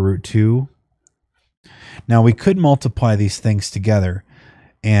 square root 2. Now we could multiply these things together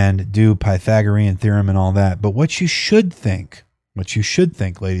and do Pythagorean theorem and all that. But what you should think,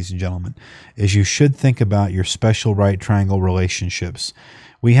 ladies and gentlemen, is you should think about your special right triangle relationships.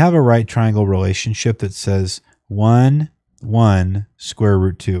 We have a right triangle relationship that says 1, 1, square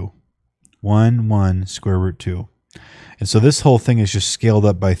root 2. 1, 1, square root 2. And so this whole thing is just scaled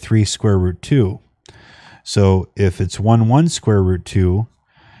up by 3 square root 2. So if it's 1, 1, square root 2,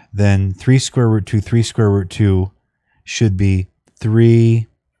 then 3 square root 2, 3 square root 2 should be 3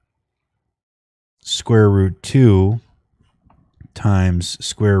 square root 2 times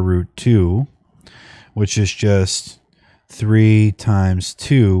square root 2, which is just 3 times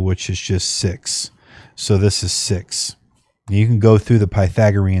 2, which is just 6. So this is 6. You can go through the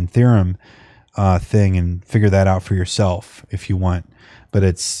Pythagorean theorem thing and figure that out for yourself if you want. But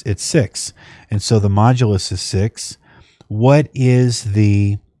it's 6. And so the modulus is 6. What is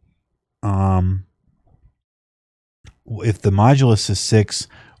the... if the modulus is 6,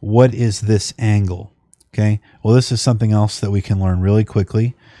 what is this angle? Okay, well, this is something else that we can learn really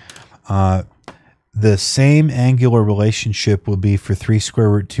quickly. The same angular relationship will be for 3 square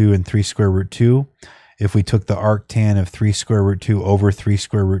root 2 and 3 square root 2 if we took the arctan of 3 square root 2 over 3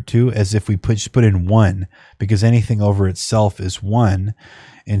 square root 2 as if we just put in 1, because anything over itself is 1.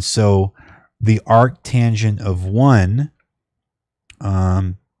 And so the arctangent of 1,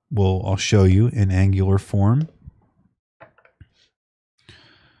 I'll show you in angular form.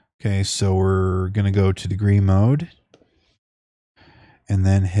 Okay, so we're going to go to degree mode and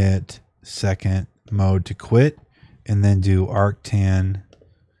then hit second mode to quit and then do arctan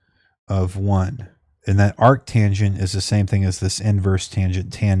of 1. And that arctangent is the same thing as this inverse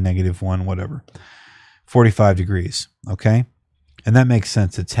tangent, tan negative 1, whatever. 45 degrees, okay? And that makes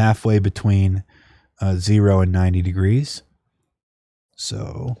sense. It's halfway between 0 and 90 degrees.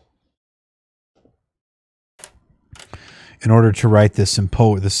 So in order to write this in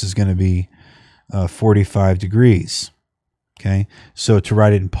polar, this is going to be 45 degrees. Okay, so to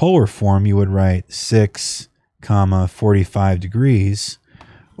write it in polar form, you would write 6, 45 degrees,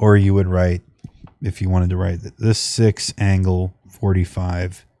 or you would write, if you wanted to write this 6 angle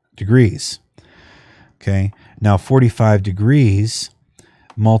 45 degrees. Okay, now 45 degrees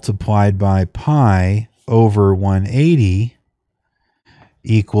multiplied by pi over 180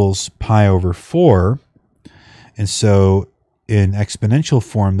 equals pi over 4. And so in exponential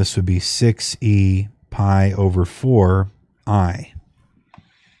form, this would be 6e pi over 4i.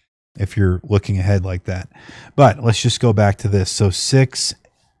 if you're looking ahead like that. But let's just go back to this. So 6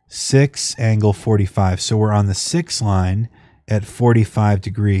 angle 45. So we're on the 6 line at 45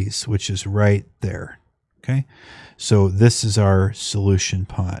 degrees, which is right there. Okay. So this is our solution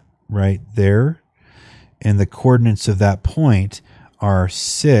pot right there. And the coordinates of that point are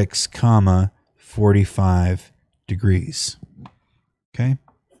 6, 45 degrees. Okay.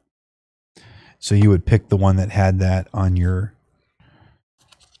 So you would pick the one that had that on your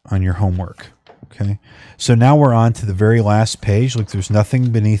homework. Okay. So now we're on to the very last page. Look, there's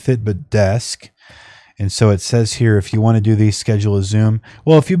nothing beneath it but desk. And so it says here, if you want to do these, schedule a Zoom.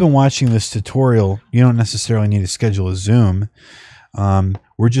 Well, if you've been watching this tutorial, you don't necessarily need to schedule a Zoom.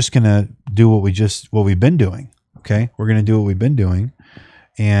 We're just going to do what we've been doing. Okay. We're going to do what we've been doing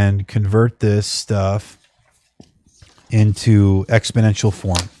and convert this stuff into exponential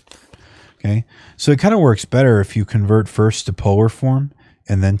form. Okay. So it kind of works better if you convert first to polar form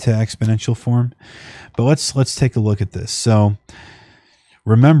and then to exponential form. But let's take a look at this. So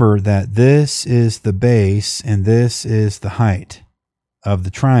remember that this is the base and this is the height of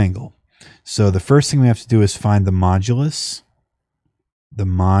the triangle. So the first thing we have to do is find the modulus. The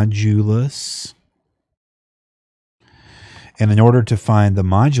modulus. And in order to find the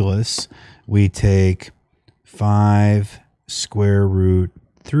modulus, we take 5 square root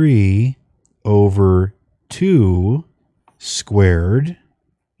 3 over 2 squared.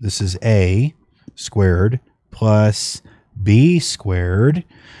 This is A squared plus B squared,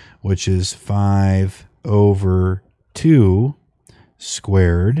 which is 5 over 2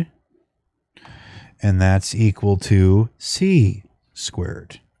 squared. And that's equal to C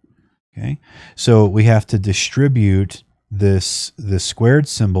squared. Okay. So we have to distribute this squared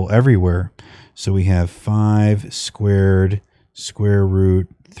symbol everywhere. So we have 5 squared square root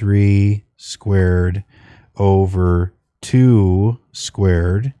 3 squared over 2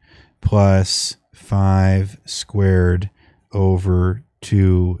 squared plus 5 squared over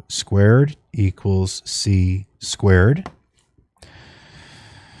 2 squared equals C squared.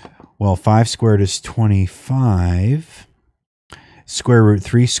 Well, 5 squared is 25. Square root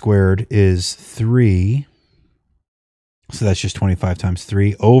 3 squared is 3. So that's just 25 times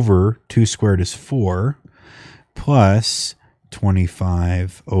 3 over 2 squared is 4 plus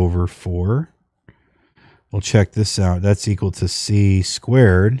 25 over 4. We'll check this out. That's equal to C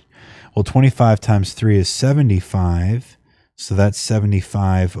squared. Well, 25 times 3 is 75. So that's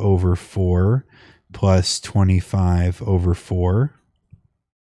 75 over 4 plus 25 over 4,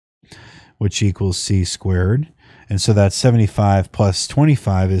 which equals C squared. And so that's 75 plus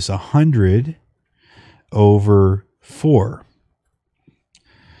 25 is 100 over 4.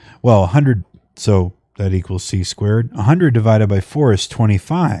 Well, 100, so that equals C squared. 100 divided by 4 is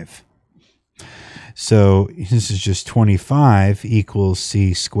 25. So this is just 25 equals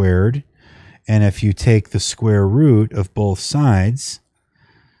C squared. And if you take the square root of both sides,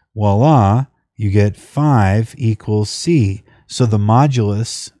 voila, you get 5 equals C. So the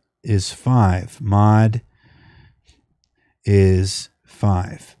modulus is 5. Mod is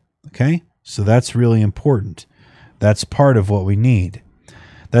 5. Okay? So that's really important. That's part of what we need.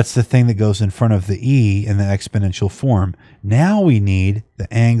 That's the thing that goes in front of the E in the exponential form. Now we need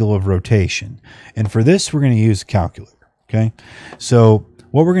the angle of rotation. And for this, we're going to use a calculator. Okay? So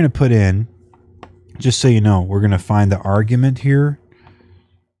what we're going to put in, just so you know, we're going to find the argument here.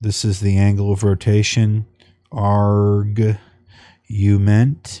 This is the angle of rotation. Argument.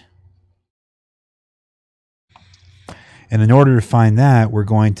 And in order to find that, we're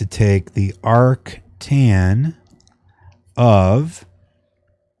going to take the arctan of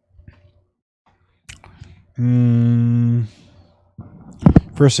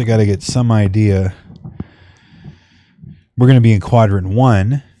first I got to get some idea. We're going to be in quadrant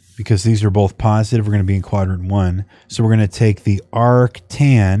 1 because these are both positive. We're going to be in quadrant 1. So we're going to take the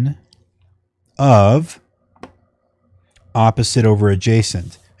arctan of opposite over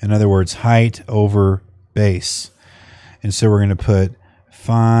adjacent. In other words, height over base. And so we're going to put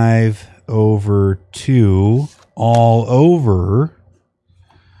 5 over 2 all over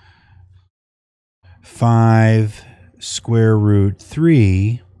 5 square root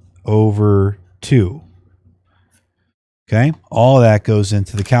 3 over 2. Okay, all of that goes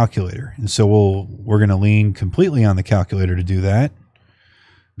into the calculator. And so we're going to lean completely on the calculator to do that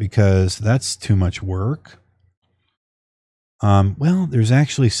because that's too much work. Well, there's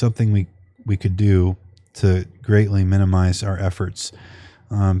actually something we could do to greatly minimize our efforts,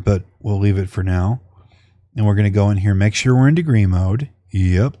 but we'll leave it for now. And we're going to go in here, make sure we're in degree mode.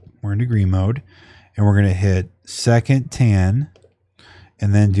 Yep, we're in degree mode. And we're going to hit second tan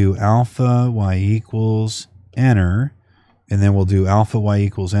and then do alpha y equals enter. And then we'll do alpha y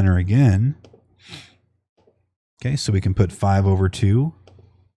equals enter again. Okay, so we can put 5 over 2.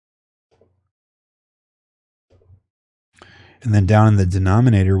 And then down in the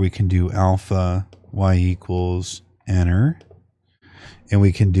denominator, we can do alpha y equals enter. And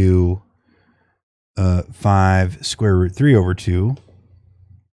we can do 5 square root 3 over 2.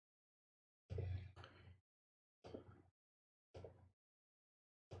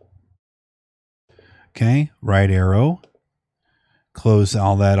 Okay, right arrow. Close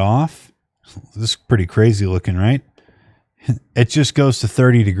all that off. This is pretty crazy looking, right? It just goes to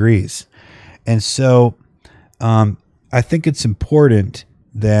 30 degrees. And so I think it's important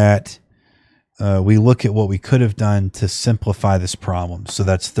that we look at what we could have done to simplify this problem. So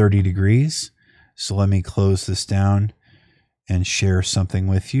that's 30 degrees. So let me close this down and share something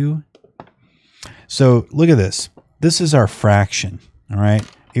with you. So look at this. This is our fraction, all right?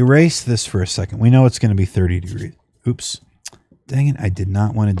 Erase this for a second. We know it's going to be 30 degrees. Oops. Dang it, I did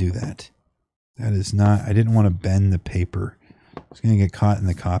not want to do that. That is not, I didn't want to bend the paper. It's going to get caught in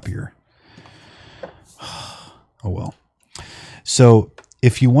the copier. Oh well. So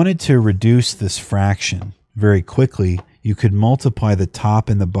if you wanted to reduce this fraction very quickly, you could multiply the top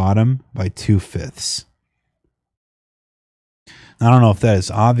and the bottom by 2/5. I don't know if that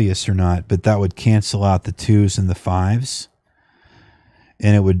is obvious or not, but that would cancel out the 2's and the 5's.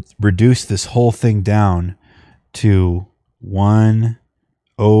 And it would reduce this whole thing down to 1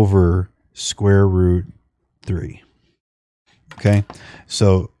 over square root 3. Okay,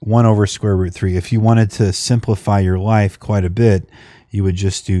 so 1 over square root 3. If you wanted to simplify your life quite a bit, you would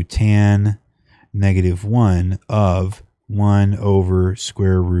just do tan negative 1 of 1 over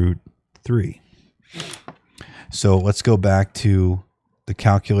square root 3. So let's go back to the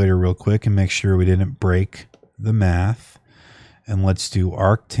calculator real quick and make sure we didn't break the math. And let's do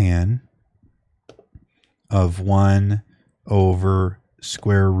arctan of 1 over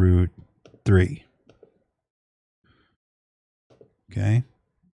square root 3. Okay.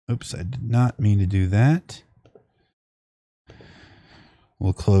 Oops, I did not mean to do that.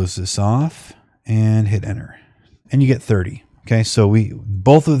 We'll close this off and hit enter. And you get 30. Okay, so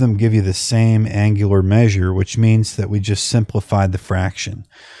both of them give you the same angular measure, which means that we just simplified the fraction.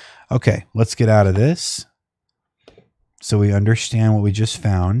 Okay, let's get out of this. So we understand what we just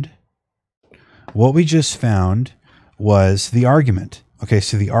found. What we just found was the argument. Okay,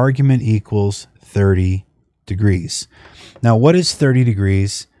 so the argument equals 30 degrees. Now, what is 30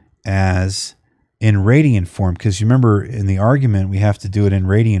 degrees as in radian form? Because you remember in the argument, we have to do it in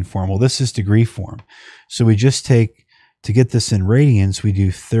radian form. Well, this is degree form. So we just take, to get this in radians, we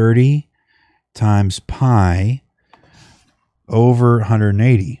do 30 times pi over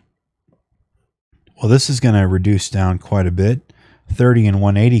 180. Well, this is going to reduce down quite a bit. 30 and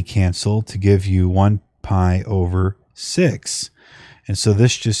 180 cancel to give you 1 pi over 6. And so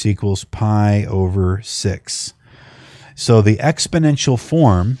this just equals pi over 6. So the exponential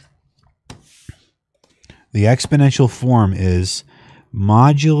form is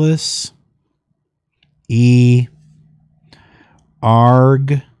modulus E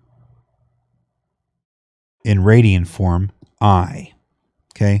arg in radian form I.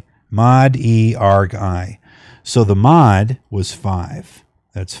 Okay, mod E arg I. So the mod was 5.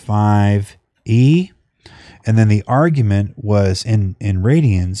 That's 5e. And then the argument was in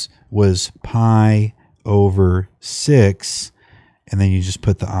radians was pi over 6. And then you just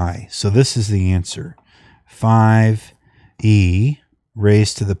put the I. So this is the answer. 5e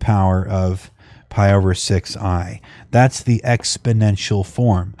raised to the power of pi over 6i. That's the exponential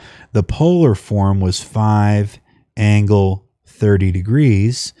form. The polar form was 5 angle 30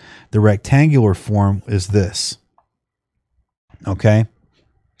 degrees. The rectangular form is this. Okay?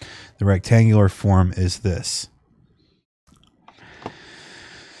 The rectangular form is this.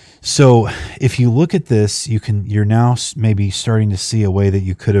 So if you look at this, you're now maybe starting to see a way that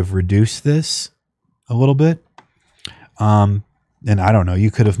you could have reduced this a little bit. And I don't know,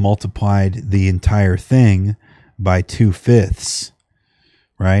 you could have multiplied the entire thing by 2/5,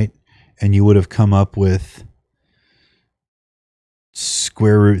 right? And you would have come up with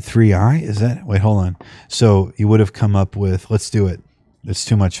square root 3i. Is that? Wait, hold on. So you would have come up with, let's do it. It's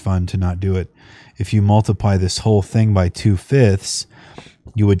too much fun to not do it. If you multiply this whole thing by 2/5,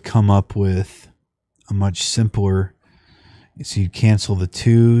 you would come up with a much simpler, so you'd cancel the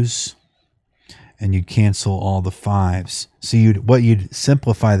 2's and you'd cancel all the 5's. So what you'd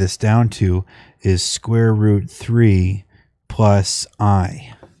simplify this down to is square root 3 plus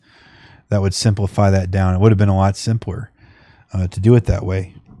I. That would simplify that down. It would have been a lot simpler to do it that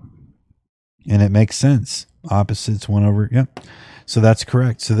way. And it makes sense. Opposites 1 over, yep. So that's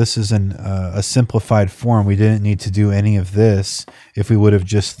correct. So this is a simplified form. We didn't need to do any of this if we would have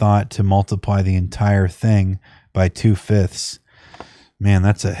just thought to multiply the entire thing by 2/5. Man,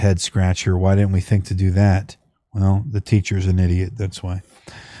 that's a head scratcher. Why didn't we think to do that? Well, the teacher's an idiot. That's why.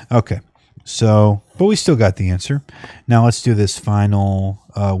 Okay. So, but we still got the answer. Now let's do this final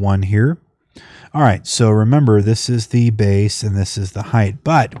one here. All right. So remember, this is the base and this is the height,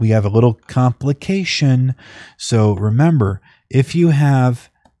 but we have a little complication. So remember, if you have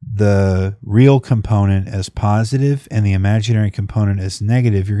the real component as positive and the imaginary component as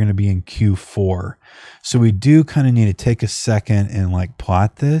negative, you're going to be in Q4. So we do kind of need to take a second and like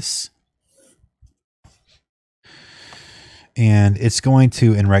plot this. And it's going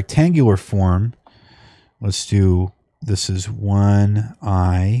to, in rectangular form, let's do, this is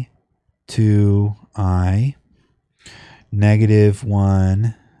 1i, 2i, negative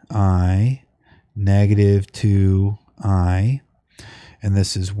 1i, negative 2i, and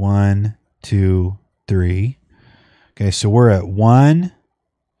this is 1, 2, 3. Okay, so we're at 1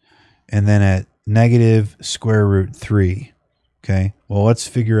 and then at negative square root 3. Okay, well, let's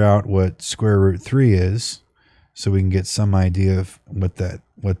figure out what square root 3 is so we can get some idea of what that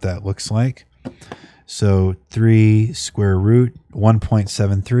looks like. So 3 square root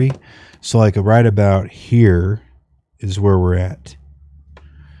 1.73. So like right about here is where we're at.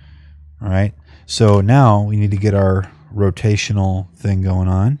 All right. So now we need to get our rotational thing going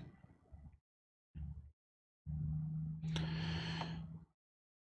on.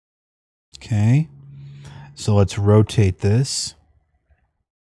 Okay. So let's rotate this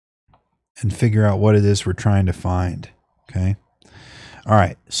and figure out what it is we're trying to find. Okay. All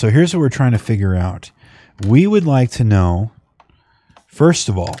right. So here's what we're trying to figure out. We would like to know, first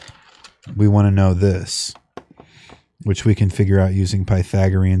of all, we want to know this, which we can figure out using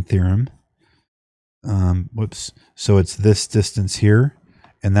Pythagorean theorem. Whoops. So it's this distance here,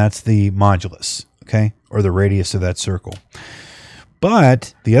 and that's the modulus, okay, or the radius of that circle.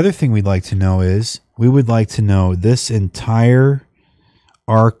 But the other thing we'd like to know is we would like to know this entire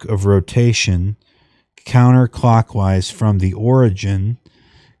arc of rotation counterclockwise from the origin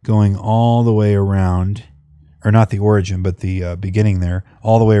going all the way around, or not the origin, but the beginning there,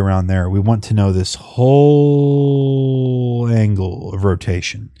 all the way around there. We want to know this whole angle of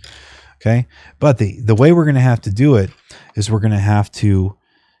rotation. Okay, but the way we're going to have to do it is we're going to have to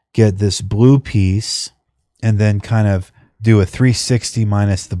get this blue piece and then kind of do a 360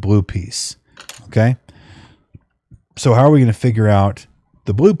 minus the blue piece. Okay, so how are we going to figure out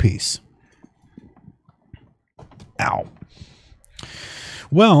the blue piece? Ow.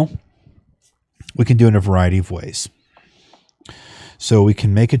 Well, we can do it in a variety of ways. So we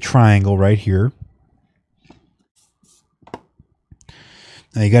can make a triangle right here.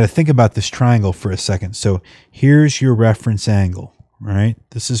 Now you got to think about this triangle for a second. So here's your reference angle, right?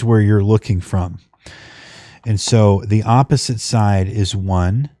 This is where you're looking from. And so the opposite side is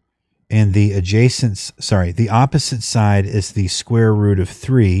 1, and the opposite side is the square root of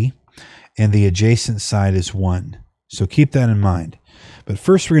 3, and the adjacent side is 1. So keep that in mind. But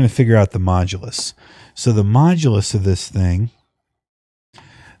first we're going to figure out the modulus. So the modulus of this thing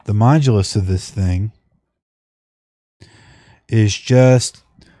is just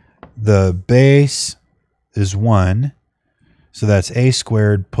the base is 1. So that's a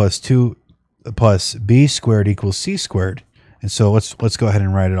squared plus 2 plus b squared equals c squared. And so let's go ahead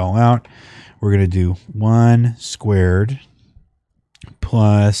and write it all out. We're going to do 1 squared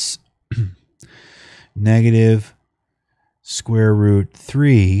plus negative square root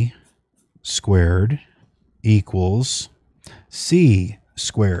 3 squared equals c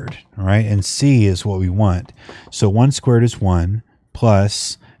squared. All right, and c is what we want. So 1 squared is 1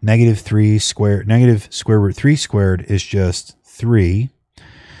 plus negative square root 3 squared is just 3,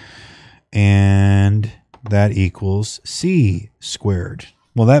 and that equals c squared.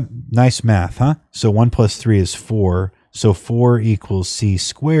 Well, that nice math, huh? So 1 plus 3 is 4. So 4 equals c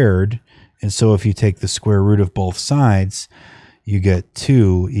squared. And so if you take the square root of both sides, you get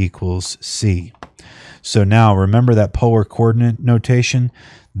 2 equals c. So now remember that polar coordinate notation?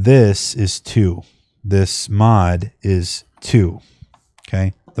 This is 2. This mod is 2.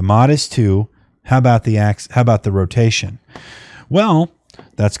 Okay? The mod is 2. How about the rotation? Well,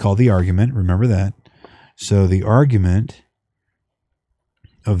 that's called the argument. Remember that. So the argument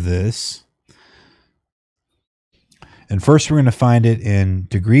of this, and first we're going to find it in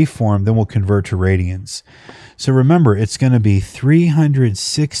degree form, then we'll convert to radians. So remember, it's going to be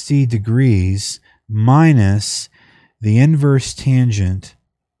 360 degrees minus the inverse tangent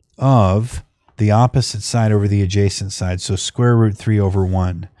of the opposite side over the adjacent side. So square root 3 over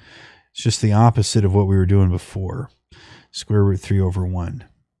 1. It's just the opposite of what we were doing before. Square root 3 over 1.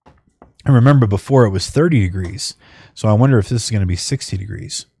 And remember, before it was 30 degrees. So I wonder if this is going to be 60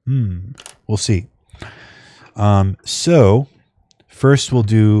 degrees. We'll see. So first we'll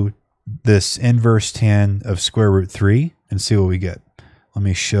do this inverse tan of square root 3 and see what we get. Let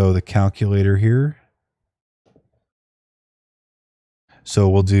me show the calculator here. So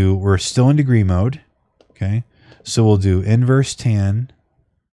we're still in degree mode. Okay. So we'll do inverse tan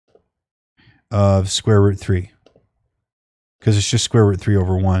of square root 3. Because it's just square root 3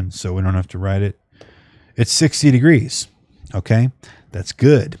 over 1, so we don't have to write it. It's 60 degrees. Okay. That's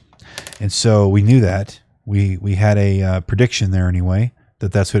good. And so we knew that. We had a prediction there anyway,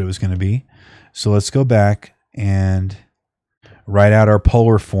 that that's what it was going to be. So let's go back and write out our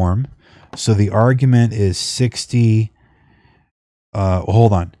polar form. So the argument is 60.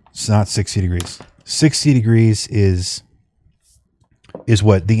 Hold on. It's not 60 degrees. 60 degrees is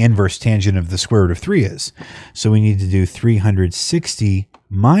what the inverse tangent of the square root of 3 is. So we need to do 360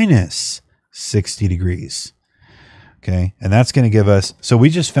 minus 60 degrees. Okay, and that's going to give us, so we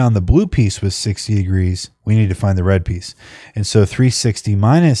just found the blue piece was 60 degrees. We need to find the red piece. And so 360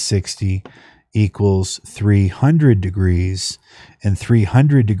 minus 60 equals 300 degrees. And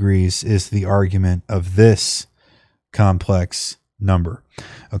 300 degrees is the argument of this complex number.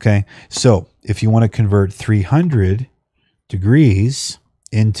 Okay, so if you want to convert 300 degrees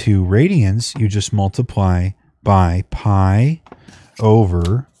into radians, you just multiply by pi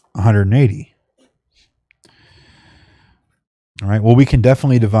over 180. All right, well, we can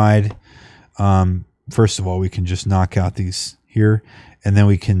definitely divide. First of all, we can just knock out these here, and then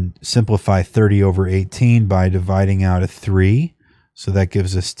we can simplify 30 over 18 by dividing out a 3. So that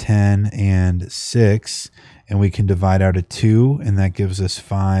gives us 10 and 6, and we can divide out a 2, and that gives us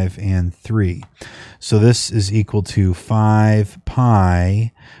 5 and 3. So this is equal to 5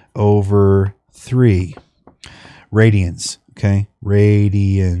 pi over 3 radians, okay?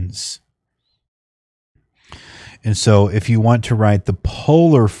 Radians. And so if you want to write the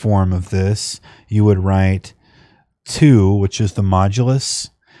polar form of this, you would write 2, which is the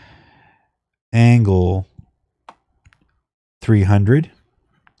modulus, angle 300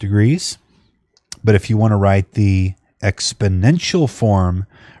 degrees. But if you want to write the exponential form,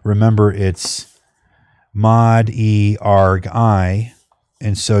 remember it's mod e arg I.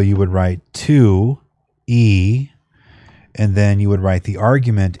 And so you would write 2e, and then you would write the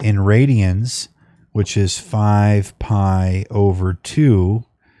argument in radians, which is 5 pi over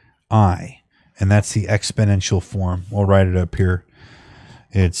 2i. And that's the exponential form. We'll write it up here.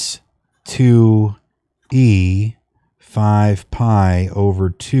 It's 2e 5 pi over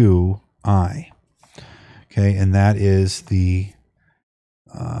 2i. Okay, and that is the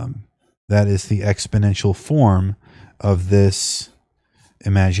exponential form of this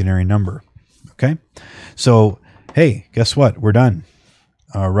imaginary number. Okay, so hey, guess what? We're done.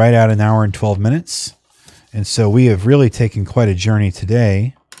 Right at 1 hour and 12 minutes. And so we have really taken quite a journey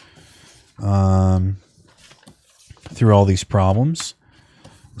today through all these problems.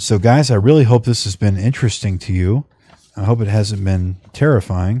 So guys, I really hope this has been interesting to you. I hope it hasn't been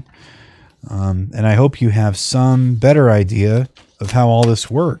terrifying. And I hope you have some better idea of how all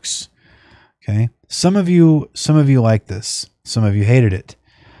this works. Okay. Some of you like this. Some of you hated it.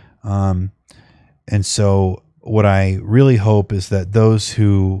 And so what I really hope is that those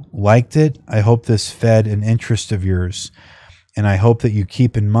who liked it, I hope this fed an interest of yours. And I hope that you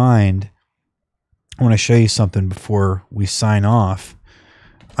keep in mind, I want to show you something before we sign off.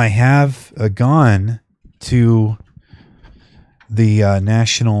 I have gone to the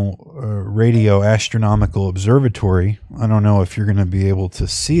National Radio Astronomical Observatory. I don't know if you're going to be able to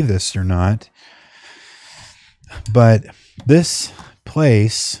see this or not, but this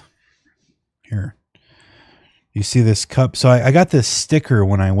place here, you see this cup? So I got this sticker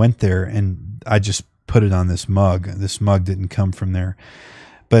when I went there, and I just put it on this mug. This mug didn't come from there.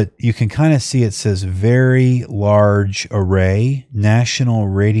 But you can kind of see it says Very Large Array, National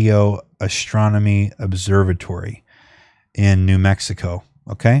Radio Astronomy Observatory in New Mexico.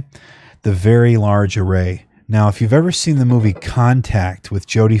 Okay? The Very Large Array. Now, if you've ever seen the movie Contact with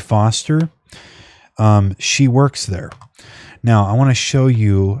Jodie Foster, she works there. Now, I want to show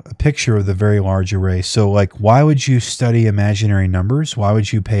you a picture of the Very Large Array. So, like, why would you study imaginary numbers? Why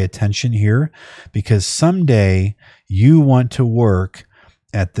would you pay attention here? Because someday you want to work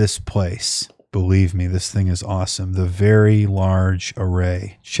at this place. Believe me, this thing is awesome. The Very Large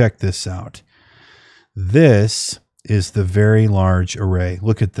Array. Check this out. This is the Very Large Array.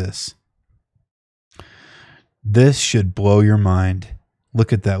 Look at this. This should blow your mind.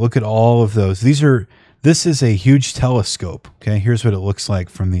 Look at that. Look at all of those. This is a huge telescope. Okay, here's what it looks like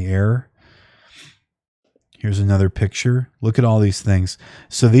from the air. Here's another picture. Look at all these things.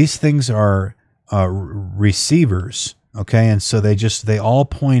 So these things are receivers, okay? And so they all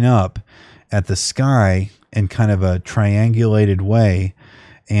point up at the sky in kind of a triangulated way,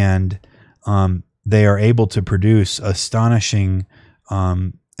 and they are able to produce astonishing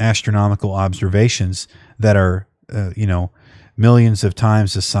astronomical observations that are, millions of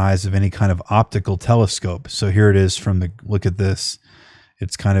times the size of any kind of optical telescope. So here it is from the, look at this.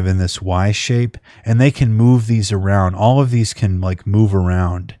 It's kind of in this Y shape, and they can move these around. All of these can like move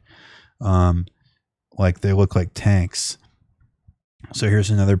around, like they look like tanks. So here's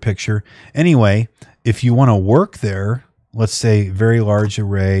another picture. Anyway, if you want to work there, let's say very large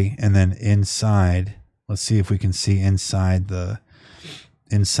array, and then inside, let's see if we can see inside the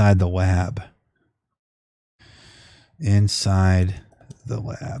lab. Inside the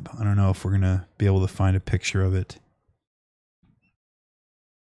lab. I don't know if we're going to be able to find a picture of it.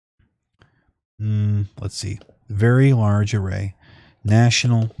 Let's see. Very large array.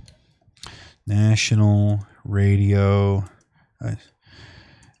 National radio.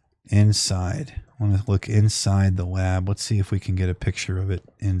 Inside. I want to look inside the lab. Let's see if we can get a picture of it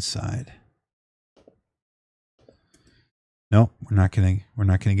inside. Nope, we're not gonna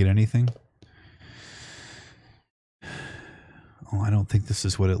get anything. Oh, I don't think this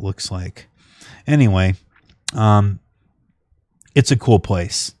is what it looks like. Anyway, it's a cool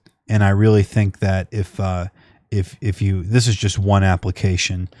place. And I really think that if you, this is just one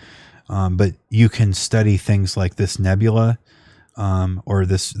application, but you can study things like this nebula, or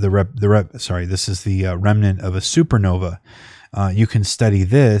this this is the remnant of a supernova. You can study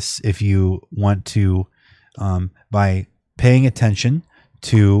this if you want to, by paying attention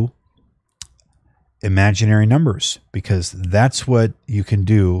to imaginary numbers, because that's what you can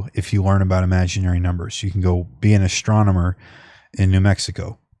do if you learn about imaginary numbers. You can go be an astronomer in New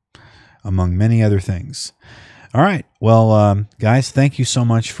Mexico, among many other things. All right. Well, guys, thank you so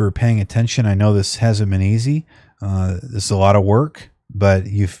much for paying attention. I know this hasn't been easy. This is a lot of work, but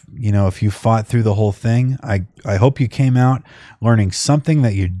if you fought through the whole thing, I hope you came out learning something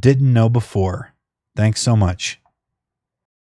that you didn't know before. Thanks so much.